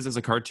he is as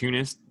a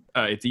cartoonist,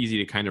 it's easy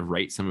to kind of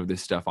write some of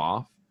this stuff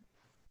off.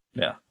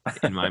 Yeah.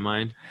 In my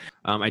mind.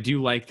 I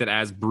do like that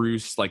as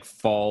Bruce like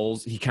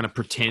falls, he kind of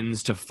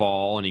pretends to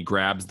fall and he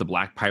grabs the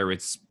Black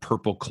Pirate's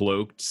purple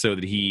cloak so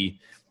that he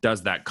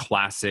does that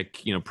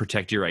classic,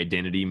 protect your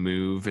identity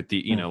move at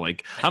the,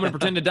 like, I'm going to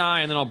pretend to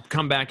die and then I'll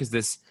come back as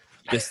this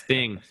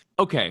thing.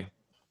 Okay.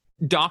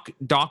 Doc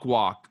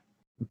Walk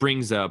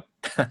brings up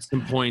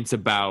some points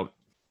about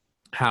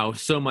how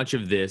so much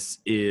of this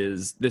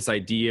is this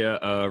idea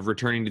of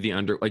returning to the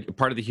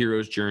part of the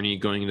hero's journey,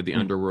 going into the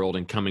underworld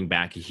and coming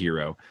back a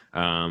hero.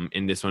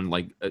 In this one,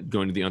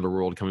 going to the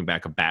underworld, coming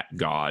back a bat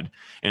god,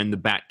 and the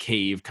bat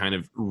cave kind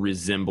of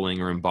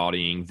resembling or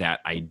embodying that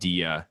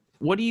idea.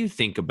 What do you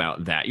think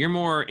about that? You're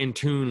more in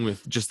tune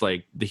with just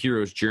like the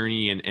hero's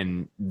journey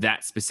and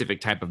that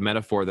specific type of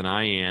metaphor than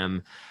I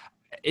am.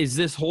 Is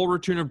this whole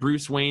Return of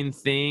Bruce Wayne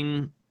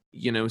thing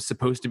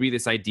supposed to be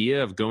this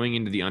idea of going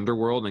into the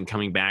underworld and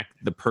coming back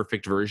the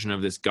perfect version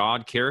of this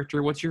god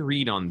character? What's your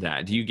read on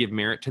that? Do you give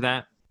merit to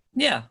that?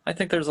 Yeah, I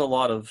think there's a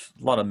lot of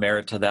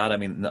merit to that. I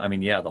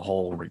mean, yeah, the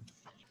whole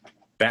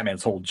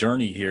Batman's whole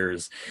journey here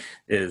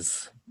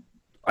is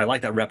I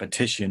like that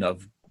repetition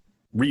of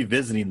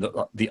revisiting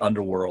the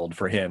underworld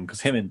for him,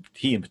 because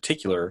he in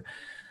particular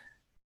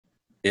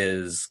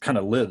is kind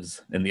of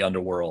lives in the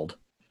underworld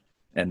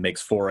and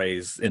makes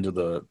forays into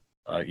the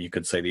you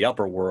could say the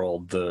upper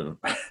world to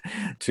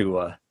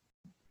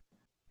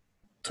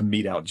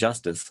mete out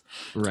justice.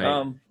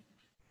 Right.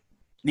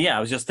 Yeah,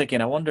 I was just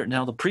thinking, I wonder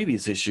now the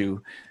previous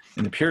issue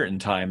in the Puritan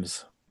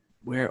times,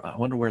 I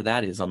wonder where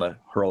that is on the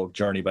heroic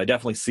journey, but I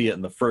definitely see it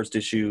in the first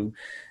issue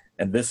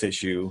and this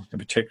issue in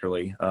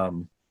particularly.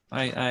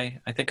 I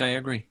think I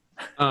agree.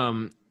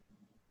 And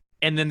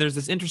then there's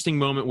this interesting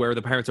moment where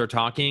the pirates are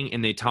talking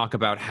and they talk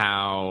about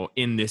how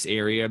in this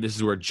area, this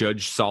is where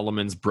Judge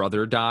Solomon's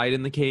brother died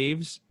in the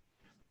caves.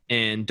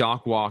 And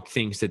Doc Walk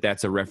thinks that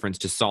that's a reference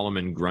to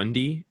Solomon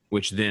Grundy,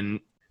 which then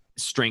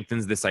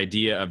strengthens this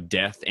idea of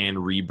death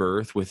and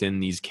rebirth within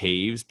these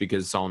caves,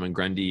 because Solomon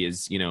Grundy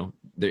is,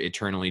 the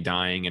eternally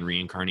dying and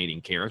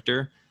reincarnating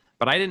character.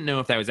 But I didn't know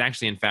if that was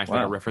actually, in fact,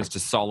 like a reference to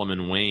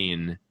Solomon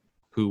Wayne,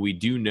 who we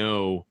do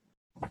know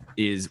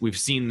we've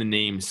seen the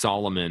name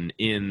Solomon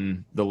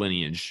in the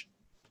lineage.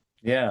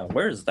 Yeah,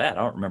 where is that?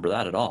 I don't remember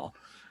that at all.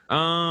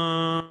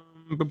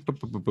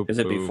 Is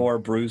it before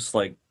Bruce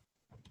like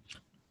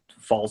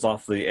falls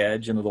off the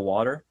edge into the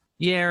water?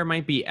 Yeah, or it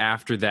might be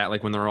after that,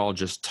 like when they're all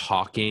just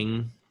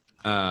talking.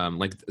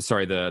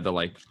 The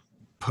like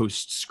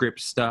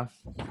postscript stuff.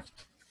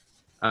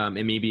 And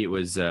maybe it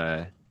was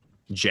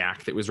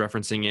Jack that was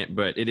referencing it,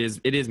 but it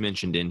is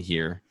mentioned in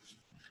here.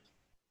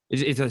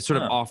 It's a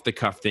sort of off the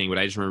cuff thing, but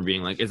I just remember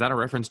being like, is that a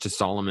reference to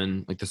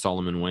Solomon, like the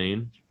Solomon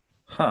Wayne?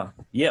 Huh.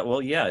 Yeah,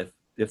 well, yeah,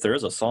 if there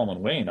is a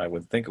Solomon Wayne, I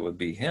would think it would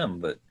be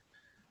him, but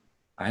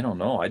I don't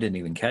know. I didn't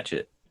even catch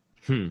it.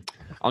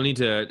 I'll need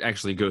to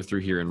actually go through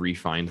here and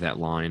re-find that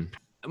line.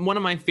 One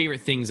of my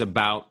favorite things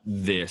about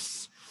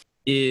this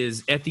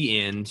is at the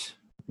end,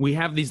 we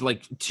have these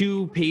like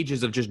 2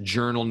 pages of just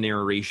journal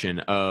narration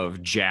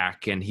of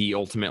Jack, and he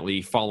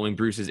ultimately, following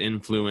Bruce's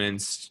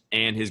influence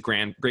and his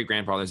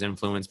great-grandfather's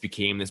influence,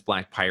 became this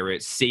black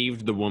pirate,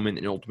 saved the woman,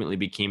 and ultimately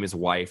became his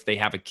wife. They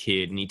have a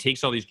kid, and he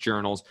takes all these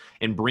journals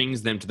and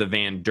brings them to the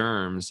Van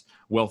Derms,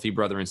 wealthy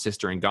brother and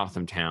sister in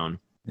Gotham Town.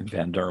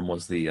 Van Derm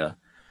was the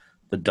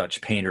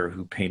Dutch painter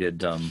who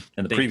painted in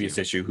the previous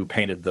issue, who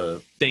painted the.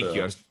 Thank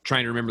you. I was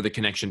trying to remember the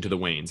connection to the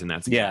Waynes, and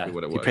that's exactly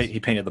what it was. He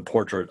painted the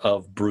portrait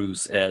of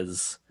Bruce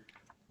as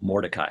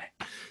Mordecai.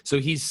 So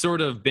he's sort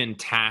of been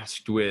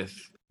tasked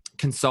with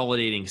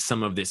consolidating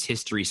some of this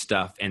history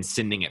stuff and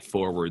sending it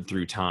forward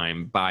through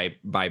time by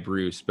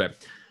Bruce.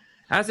 But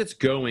as it's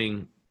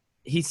going,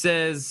 he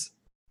says,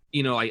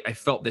 I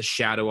felt this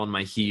shadow on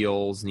my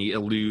heels, and he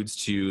alludes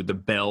to the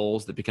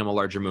bells that become a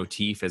larger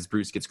motif as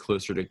Bruce gets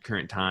closer to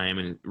current time,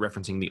 and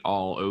referencing the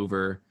all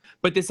over.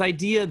 But this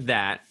idea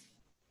that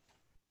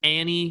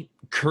Annie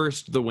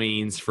cursed the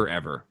Waynes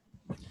forever,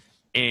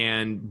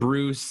 and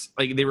Bruce,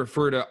 like, they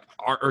refer to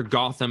or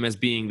Gotham as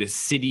being the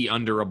city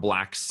under a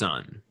black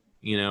sun,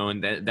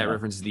 and that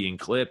references the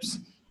eclipse.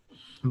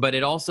 But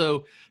it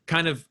also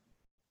kind of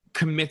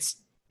commits,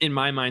 in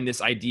my mind,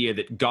 this idea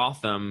that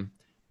Gotham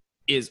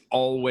is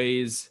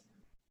always,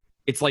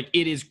 it's like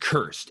it is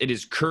cursed. It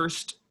is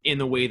cursed in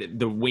the way that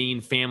the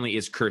Wayne family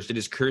is cursed. It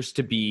is cursed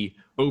to be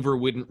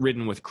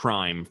overridden with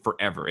crime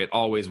forever. It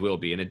always will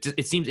be. And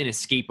it seems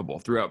inescapable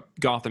throughout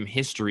Gotham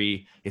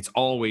history. It's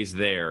always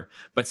there.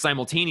 But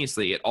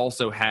simultaneously, it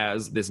also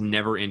has this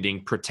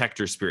never-ending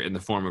protector spirit in the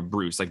form of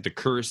Bruce. Like, the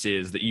curse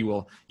is that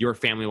your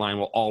family line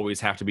will always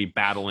have to be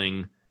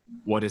battling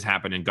what has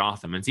happened in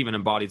Gotham. And it's even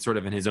embodied sort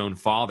of in his own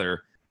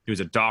father, who's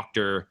a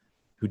doctor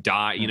who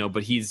died,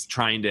 but he's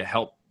trying to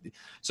help.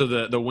 So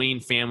the Wayne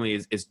family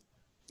is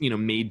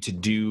made to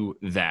do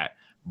that.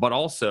 But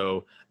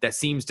also, that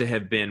seems to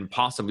have been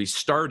possibly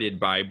started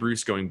by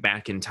Bruce going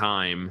back in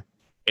time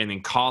and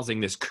then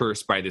causing this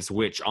curse by this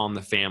witch on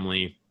the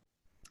family.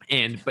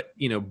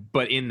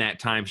 But in that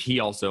time, he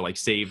also like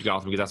saved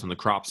Gotham, because that's when the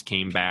crops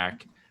came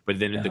back. But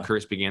then the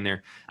curse began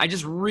there. I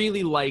just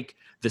really like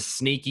the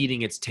snake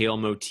eating its tail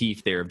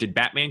motif there. Did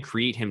Batman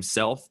create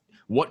himself?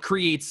 What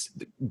creates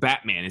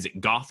Batman? Is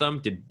it Gotham?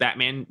 Did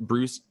Batman,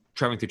 Bruce,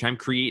 traveling through time,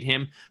 create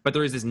him? But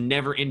there is this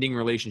never-ending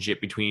relationship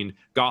between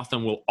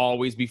Gotham will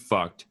always be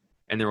fucked,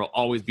 and there will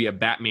always be a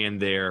Batman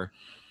there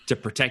to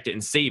protect it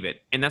and save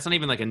it. And that's not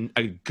even like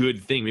a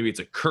good thing. Maybe it's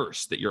a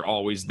curse that you're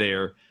always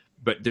there.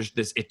 But there's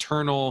this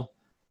eternal,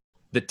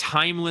 the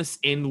timeless,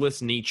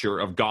 endless nature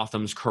of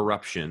Gotham's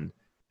corruption.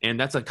 And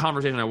that's a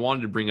conversation I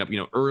wanted to bring up,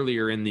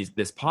 earlier in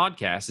this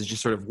podcast, is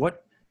just sort of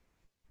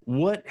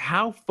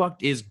how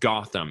fucked is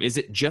Gotham? Is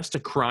it just a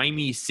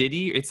crimey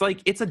city? It's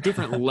like, it's a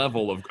different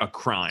level of a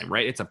crime,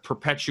 right? It's a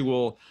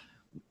perpetual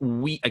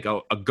like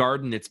a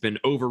garden that's been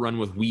overrun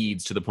with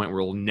weeds to the point where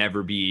it'll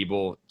never be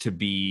able to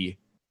be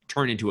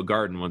turned into a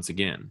garden once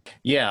again.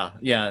 Yeah.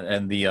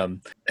 And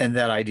and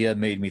that idea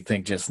made me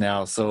think just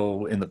now.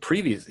 So in the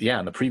previous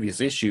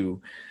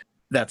issue,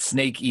 that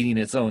snake eating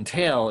its own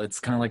tail, it's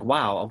kind of like,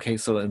 wow, okay,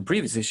 so in the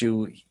previous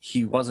issue,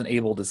 he wasn't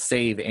able to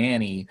save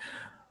Annie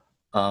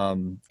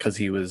because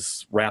he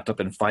was wrapped up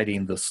in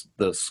fighting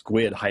the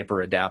squid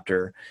hyper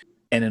adapter.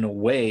 And in a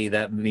way,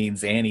 that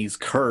means Annie's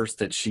curse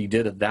that she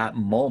did at that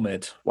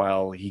moment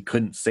while he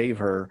couldn't save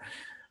her,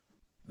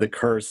 the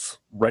curse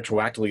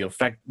retroactively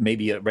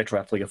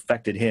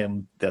affected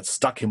him, that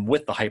stuck him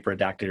with the hyper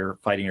adapter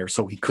fighting her,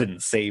 so he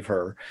couldn't save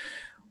her,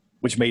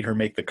 which made her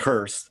make the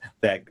curse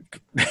that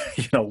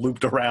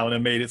looped around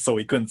and made it so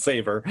he couldn't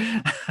save her.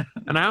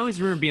 And I always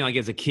remember being like,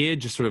 as a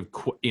kid, just sort of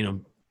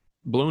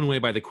blown away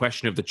by the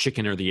question of the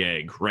chicken or the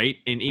egg, right?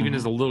 And even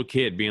as a little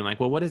kid being like,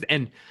 well, what is,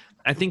 and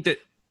I think that,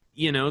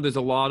 there's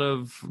a lot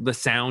of the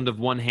sound of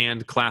one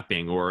hand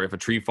clapping, or if a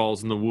tree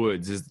falls in the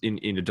woods,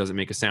 it doesn't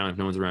make a sound if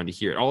no one's around to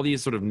hear it. All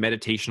these sort of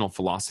meditational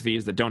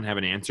philosophies that don't have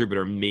an answer, but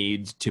are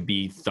made to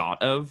be thought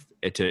of,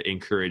 to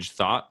encourage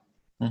thought.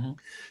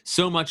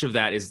 So much of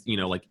that is,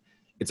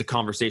 it's a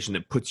conversation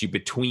that puts you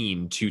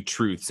between two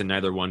truths and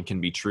neither one can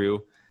be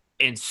true.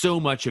 And so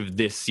much of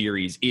this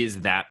series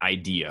is that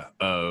idea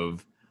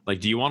of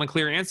like, do you want a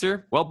clear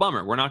answer? Well,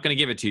 bummer, we're not going to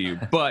give it to you,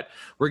 but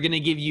we're going to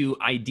give you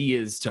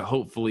ideas to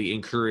hopefully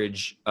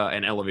encourage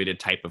an elevated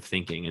type of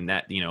thinking. And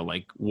that,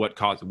 like what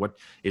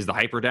is the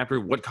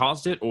hyperadapter? What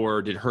caused it?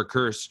 Or did her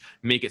curse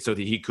make it so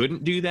that he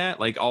couldn't do that?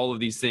 Like all of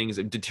these things,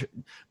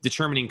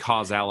 determining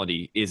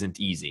causality isn't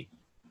easy.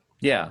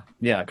 Yeah.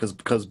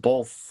 Because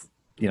both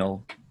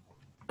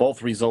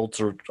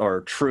results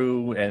are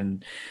true,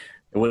 and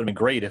it would have been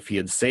great if he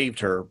had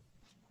saved her,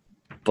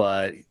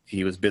 but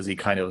he was busy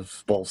kind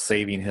of both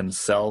saving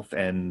himself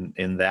and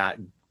in that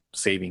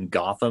saving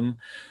Gotham.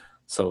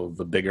 So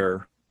the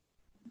bigger,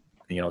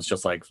 it's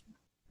just like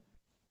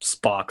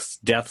Spock's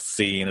death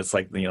scene. It's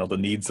like, the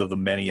needs of the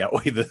many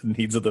outweigh the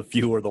needs of the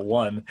few or the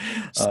one.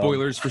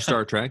 Spoilers for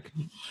Star Trek.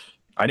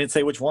 I didn't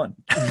say which one.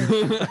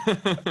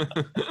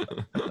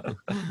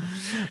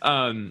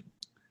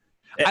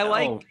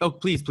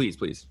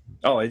 Please.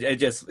 Oh,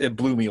 it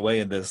blew me away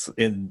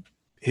in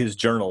his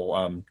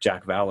journal,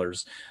 Jack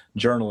Valor's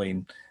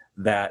journaling,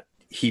 that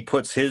he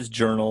puts his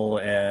journal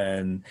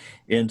and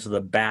into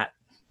the bat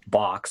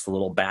box, the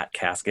little bat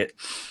casket,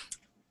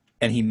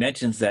 and he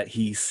mentions that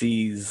he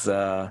sees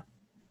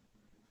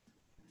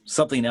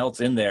something else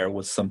in there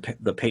with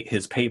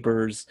his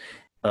papers,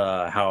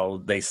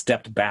 how they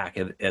stepped back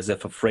as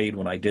if afraid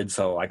when I did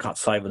so. I caught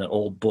sight of an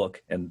old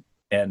book and ...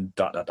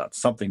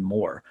 something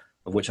more,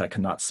 of which I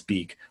cannot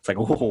speak. It's like,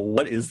 oh,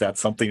 what is that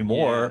something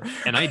more? Yeah.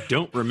 And I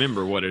don't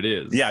remember what it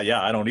is.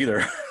 Yeah, I don't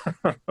either.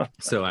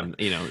 So I'm,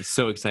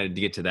 so excited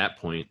to get to that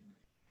point.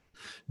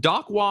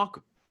 Doc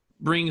Walk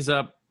brings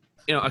up,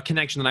 a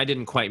connection that I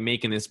didn't quite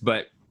make in this,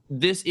 but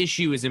this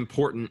issue is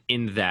important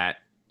in that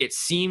it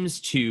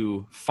seems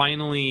to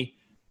finally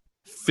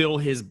fill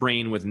his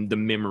brain with the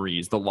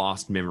memories, the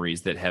lost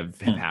memories that have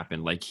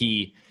happened. Like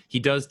he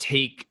does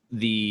take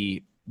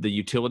the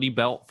utility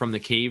belt from the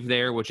cave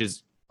there, which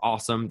is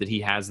awesome that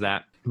he has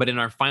that. But in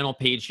our final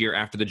page here,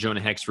 after the Jonah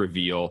Hex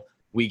reveal,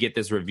 we get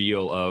this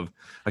reveal of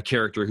a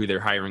character who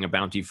they're hiring a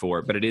bounty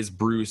for, but it is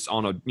Bruce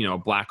on a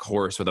black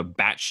horse with a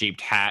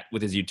bat-shaped hat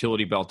with his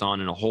utility belt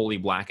on and a holy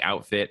black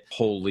outfit,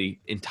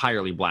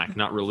 entirely black,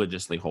 not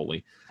religiously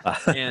holy.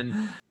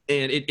 And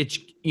it's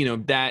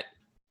that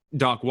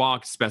Doc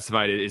Walk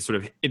specified it as sort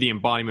of the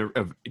embodiment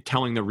of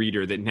telling the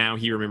reader that now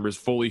he remembers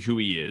fully who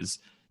he is.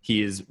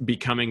 He is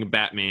becoming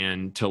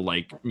Batman to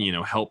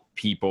help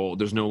people.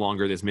 There's no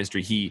longer this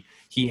mystery. He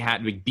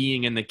had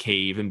being in the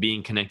cave and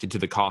being connected to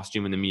the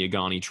costume and the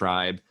Miyagani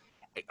tribe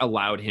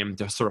allowed him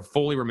to sort of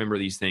fully remember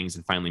these things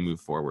and finally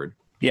move forward.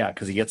 Yeah,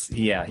 because he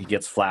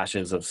gets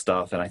flashes of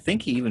stuff, and I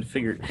think he even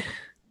figured,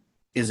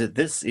 is it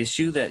this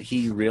issue that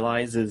he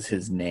realizes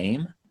his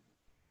name?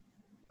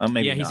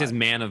 Maybe he says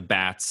 "Man of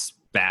Bats."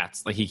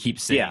 Like he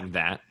keeps saying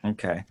that.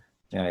 Okay.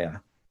 Yeah.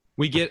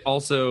 We get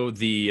also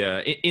the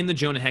in the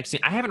Jonah Hex scene.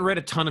 I haven't read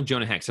a ton of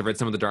Jonah Hex. I've read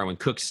some of the Darwin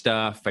Cook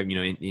stuff,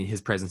 in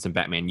his presence in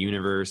Batman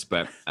universe.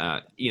 But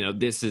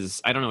this is,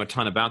 I don't know a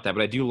ton about that,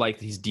 but I do like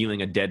that he's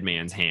dealing a dead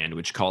man's hand,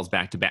 which calls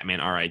back to Batman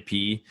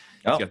R.I.P.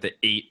 He's got the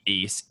 8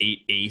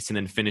 ace, and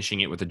then finishing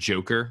it with a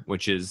Joker,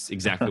 which is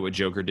exactly what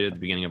Joker did at the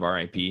beginning of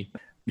R.I.P.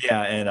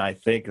 Yeah, and I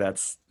think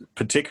that's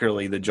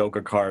particularly the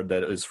Joker card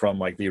that is from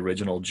like the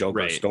original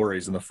Joker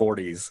stories in the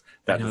 40s.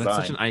 That design. That's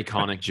such an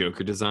iconic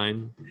Joker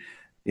design.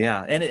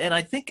 Yeah, and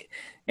I think,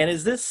 and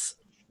is this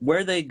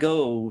where they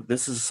go?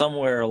 This is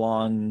somewhere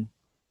along,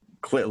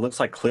 it looks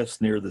like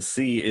cliffs near the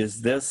sea.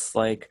 Is this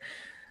like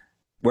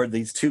where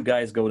these two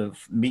guys go to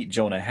meet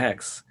Jonah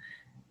Hex?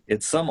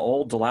 It's some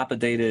old,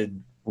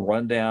 dilapidated,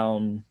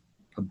 rundown,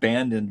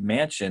 abandoned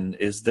mansion.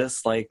 Is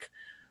this like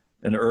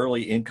an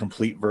early,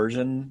 incomplete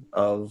version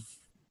of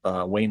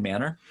Wayne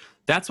Manor?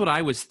 That's what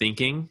I was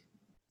thinking.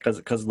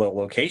 Because the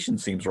location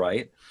seems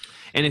right.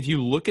 And if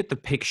you look at the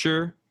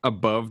picture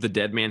above the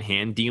dead man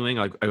hand dealing,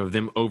 like of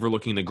them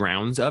overlooking the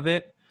grounds of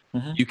it,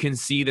 you can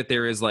see that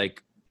there is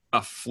like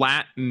a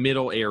flat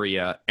middle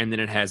area, and then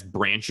it has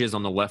branches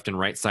on the left and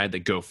right side that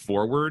go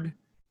forward,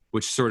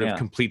 which sort of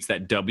completes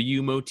that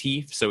W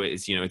motif. So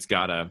it's, it's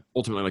got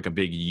ultimately like a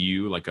big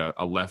U, like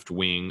a left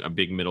wing, a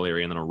big middle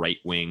area, and then a right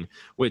wing,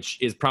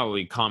 which is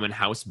probably common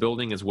house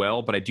building as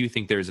well. But I do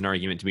think there's an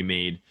argument to be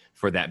made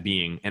for that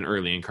being an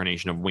early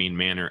incarnation of Wayne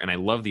Manor. And I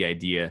love the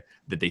idea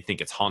that they think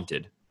it's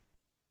haunted.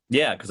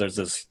 Yeah, because there's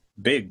this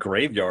big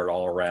graveyard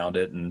all around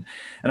it. And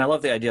I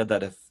love the idea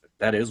that if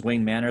that is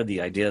Wayne Manor,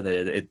 the idea that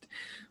it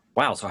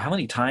wow, so how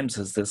many times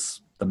has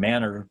the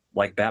manor,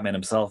 like Batman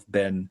himself,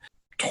 been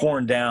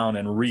torn down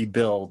and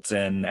rebuilt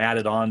and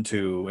added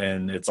onto,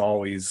 and it's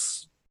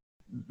always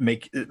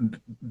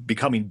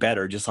becoming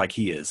better, just like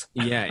he is.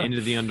 Yeah,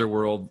 into the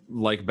underworld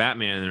like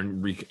Batman,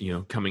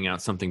 and coming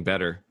out something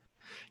better.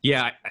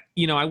 Yeah,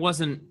 I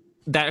wasn't.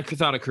 That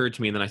thought occurred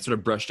to me, and then I sort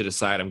of brushed it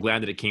aside. I'm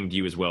glad that it came to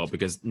you as well,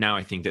 because now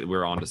I think that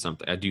we're onto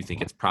something. I do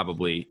think it's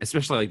probably,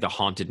 especially like the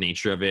haunted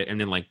nature of it,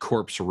 and then like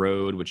Corpse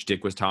Road, which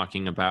Dick was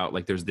talking about.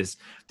 Like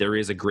there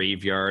is a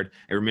graveyard.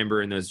 I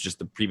remember in those just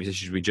the previous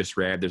issues we just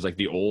read, there's like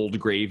the old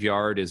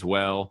graveyard as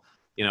well.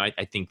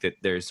 I think that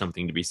there's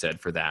something to be said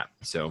for that.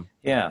 So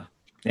Yeah,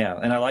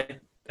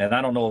 and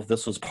I don't know if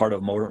this was part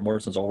of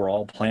Morrison's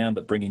overall plan,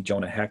 but bringing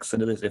Jonah Hex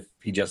into this, if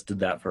he just did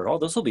that for,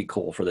 this will be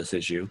cool for this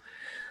issue.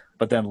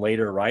 But then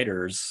later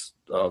writers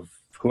of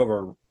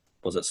whoever,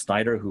 was it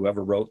Snyder,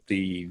 whoever wrote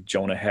the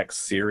Jonah Hex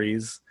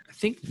series? I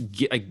think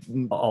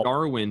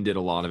Darwin did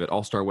a lot of it,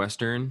 All-Star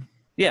Western.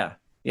 Yeah,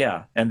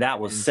 and that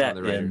was set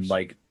in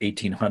like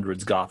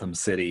 1800s Gotham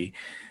City.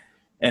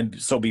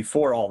 And so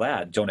before all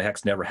that, Jonah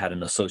Hex never had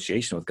an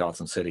association with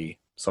Gotham City.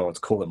 So it's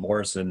cool that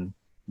Morrison,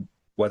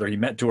 whether he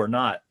meant to or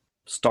not,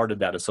 started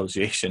that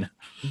association.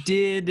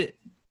 Jonah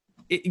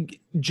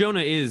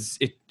is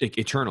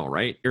eternal,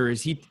 right? Or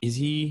is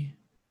he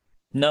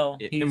No,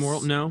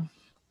 immortal?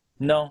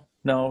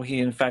 No. He,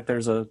 in fact,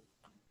 there's a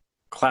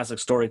classic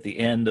story at the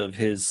end of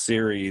his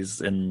series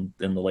in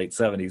the late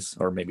 70s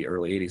or maybe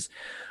early 80s,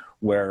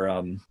 where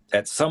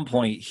at some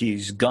point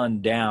he's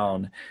gunned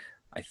down.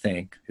 I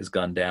think is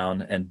gunned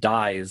down and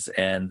dies,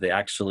 and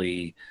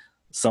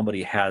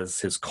somebody has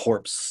his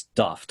corpse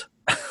stuffed.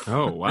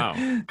 Oh, wow.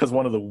 Because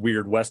one of the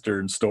weird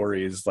Western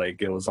stories,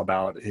 like, it was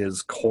about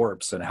his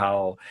corpse and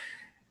how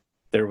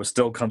there was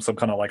still some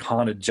kind of like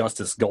haunted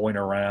justice going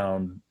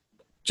around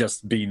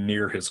just being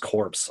near his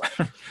corpse.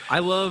 I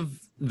love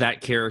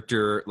that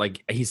character.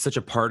 Like, he's such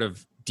a part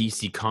of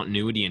DC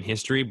continuity and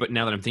history, but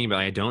now that I'm thinking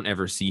about it, I don't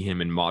ever see him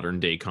in modern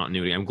day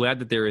continuity. I'm glad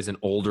that there is an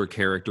older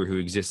character who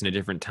exists in a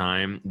different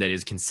time that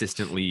is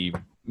consistently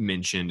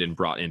mentioned and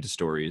brought into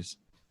stories.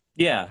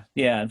 Yeah.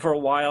 And for a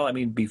while, I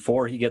mean,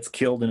 before he gets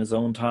killed in his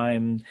own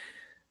time,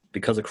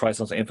 because of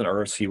Crisis on Infinite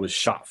Earths, he was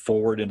shot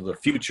forward into the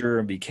future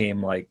and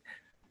became like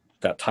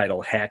that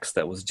title Hex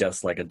that was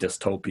just like a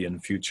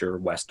dystopian future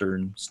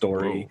Western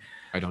story.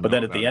 I don't know. But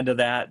then at the end of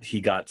that,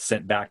 he got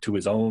sent back to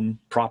his own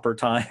proper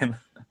time.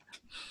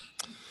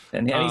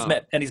 And he's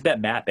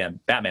met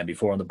Batman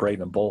before on The Brave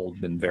and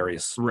Bold in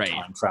various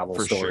time travel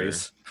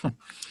stories. Sure.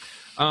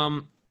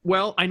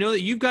 Well, I know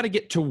that you've got to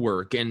get to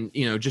work, and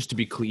just to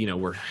be clear,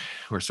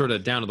 we're sort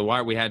of down to the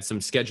wire. We had some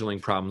scheduling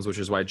problems, which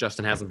is why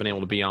Justin hasn't been able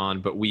to be on.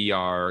 But we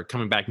are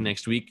coming back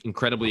next week.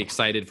 Incredibly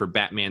excited for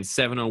Batman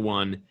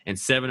 701 and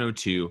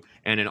 702,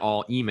 and an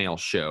all-email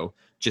show.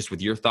 Just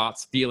with your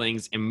thoughts,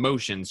 feelings,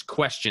 emotions,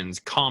 questions,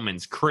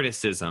 comments,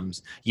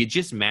 criticisms. You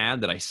just mad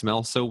that I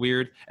smell so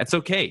weird? That's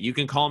okay. You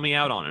can call me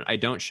out on it. I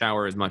don't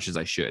shower as much as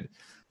I should.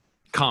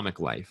 Comic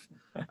life.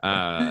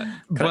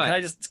 Can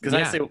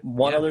I say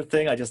one other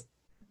thing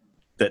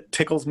that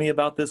tickles me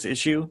about this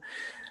issue?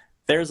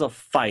 There's a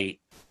fight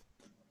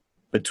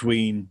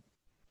between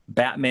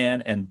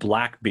Batman and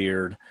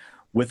Blackbeard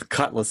with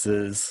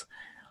cutlasses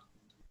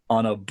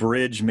on a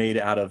bridge made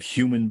out of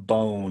human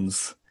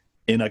bones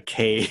in a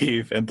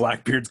cave, and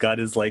Blackbeard's got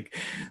his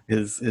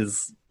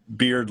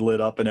beard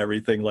lit up and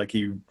everything like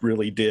he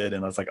really did,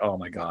 and I was like, oh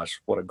my gosh,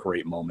 what a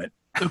great moment.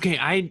 Okay,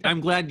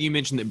 I'm glad you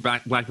mentioned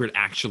that Blackbeard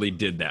actually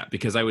did that,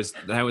 because that was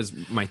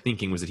my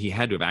thinking, was that he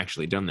had to have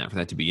actually done that for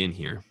that to be in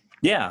here.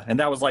 Yeah, and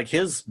that was like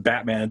his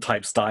Batman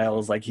type style,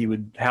 is like he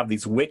would have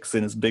these wicks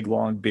in his big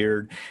long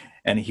beard,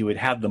 and he would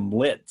have them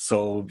lit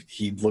so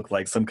he'd look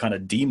like some kind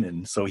of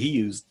demon. So he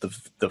used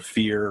the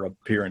fear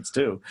appearance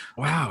too.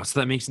 Wow, so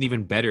that makes it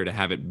even better to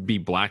have it be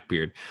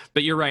Blackbeard.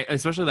 But you're right,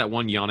 especially that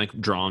one Yannick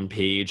drawn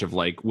page of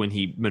like when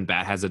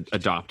Bat has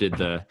adopted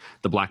the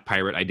Black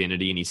Pirate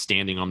identity, and he's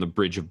standing on the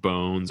Bridge of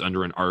Bones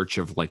under an arch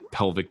of like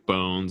pelvic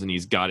bones, and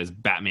he's got his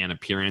Batman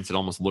appearance. It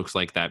almost looks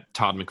like that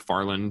Todd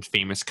McFarlane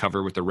famous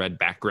cover with the red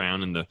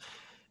background and the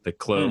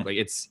cloak. Like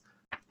it's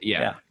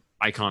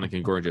iconic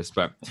and gorgeous.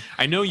 But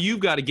I know you've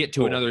got to get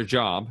to another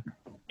job,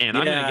 and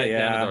I'm going to get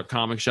down to the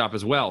comic shop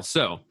as well.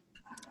 So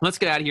let's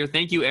get out of here.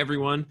 Thank you,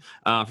 everyone,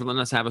 for letting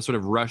us have a sort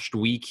of rushed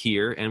week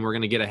here, and we're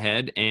going to get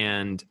ahead.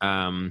 And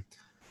I'm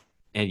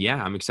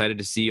excited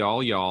to see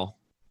all y'all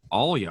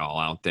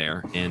out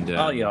there, and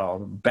all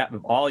y'all.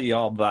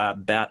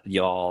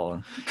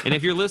 And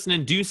if you're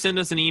listening, do send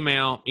us an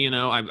email.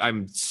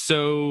 I'm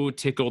so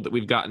tickled that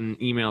we've gotten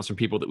emails from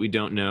people that we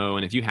don't know.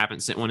 And if you haven't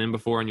sent one in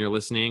before and you're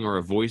listening, or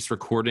a voice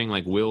recording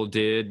like Will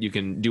did, you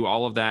can do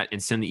all of that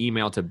and send the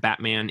email to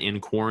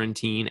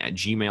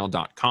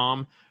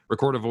batmaninquarantine@gmail.com.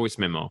 Record a voice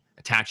memo,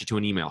 attach it to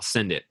an email,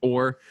 send it,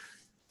 or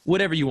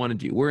whatever you want to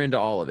do. We're into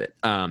all of it,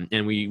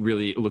 and we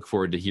really look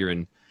forward to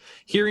hearing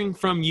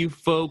from you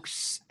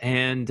folks.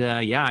 And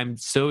I'm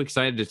so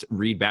excited to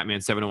read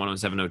Batman 701 and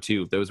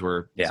 702. Those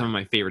were some of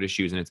my favorite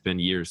issues, and it's been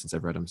years since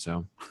I've read them.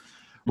 So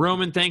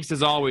Roman, thanks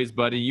as always,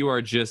 buddy. You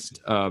are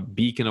just a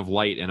beacon of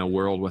light in a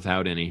world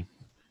without any.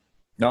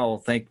 No,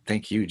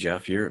 thank you,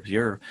 Jeff.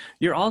 You're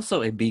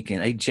also a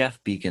beacon, a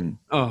Jeff beacon.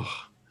 Oh,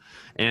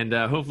 and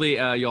hopefully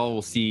y'all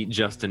will see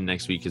Justin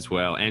next week as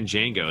well, and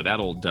Django, that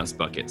old dust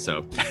bucket.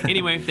 So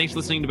anyway, thanks for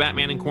listening to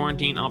Batman in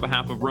Quarantine. On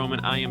behalf of Roman,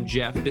 I am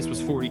Jeff. This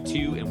was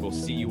 42, and we'll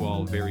see you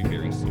all very,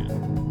 very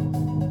soon.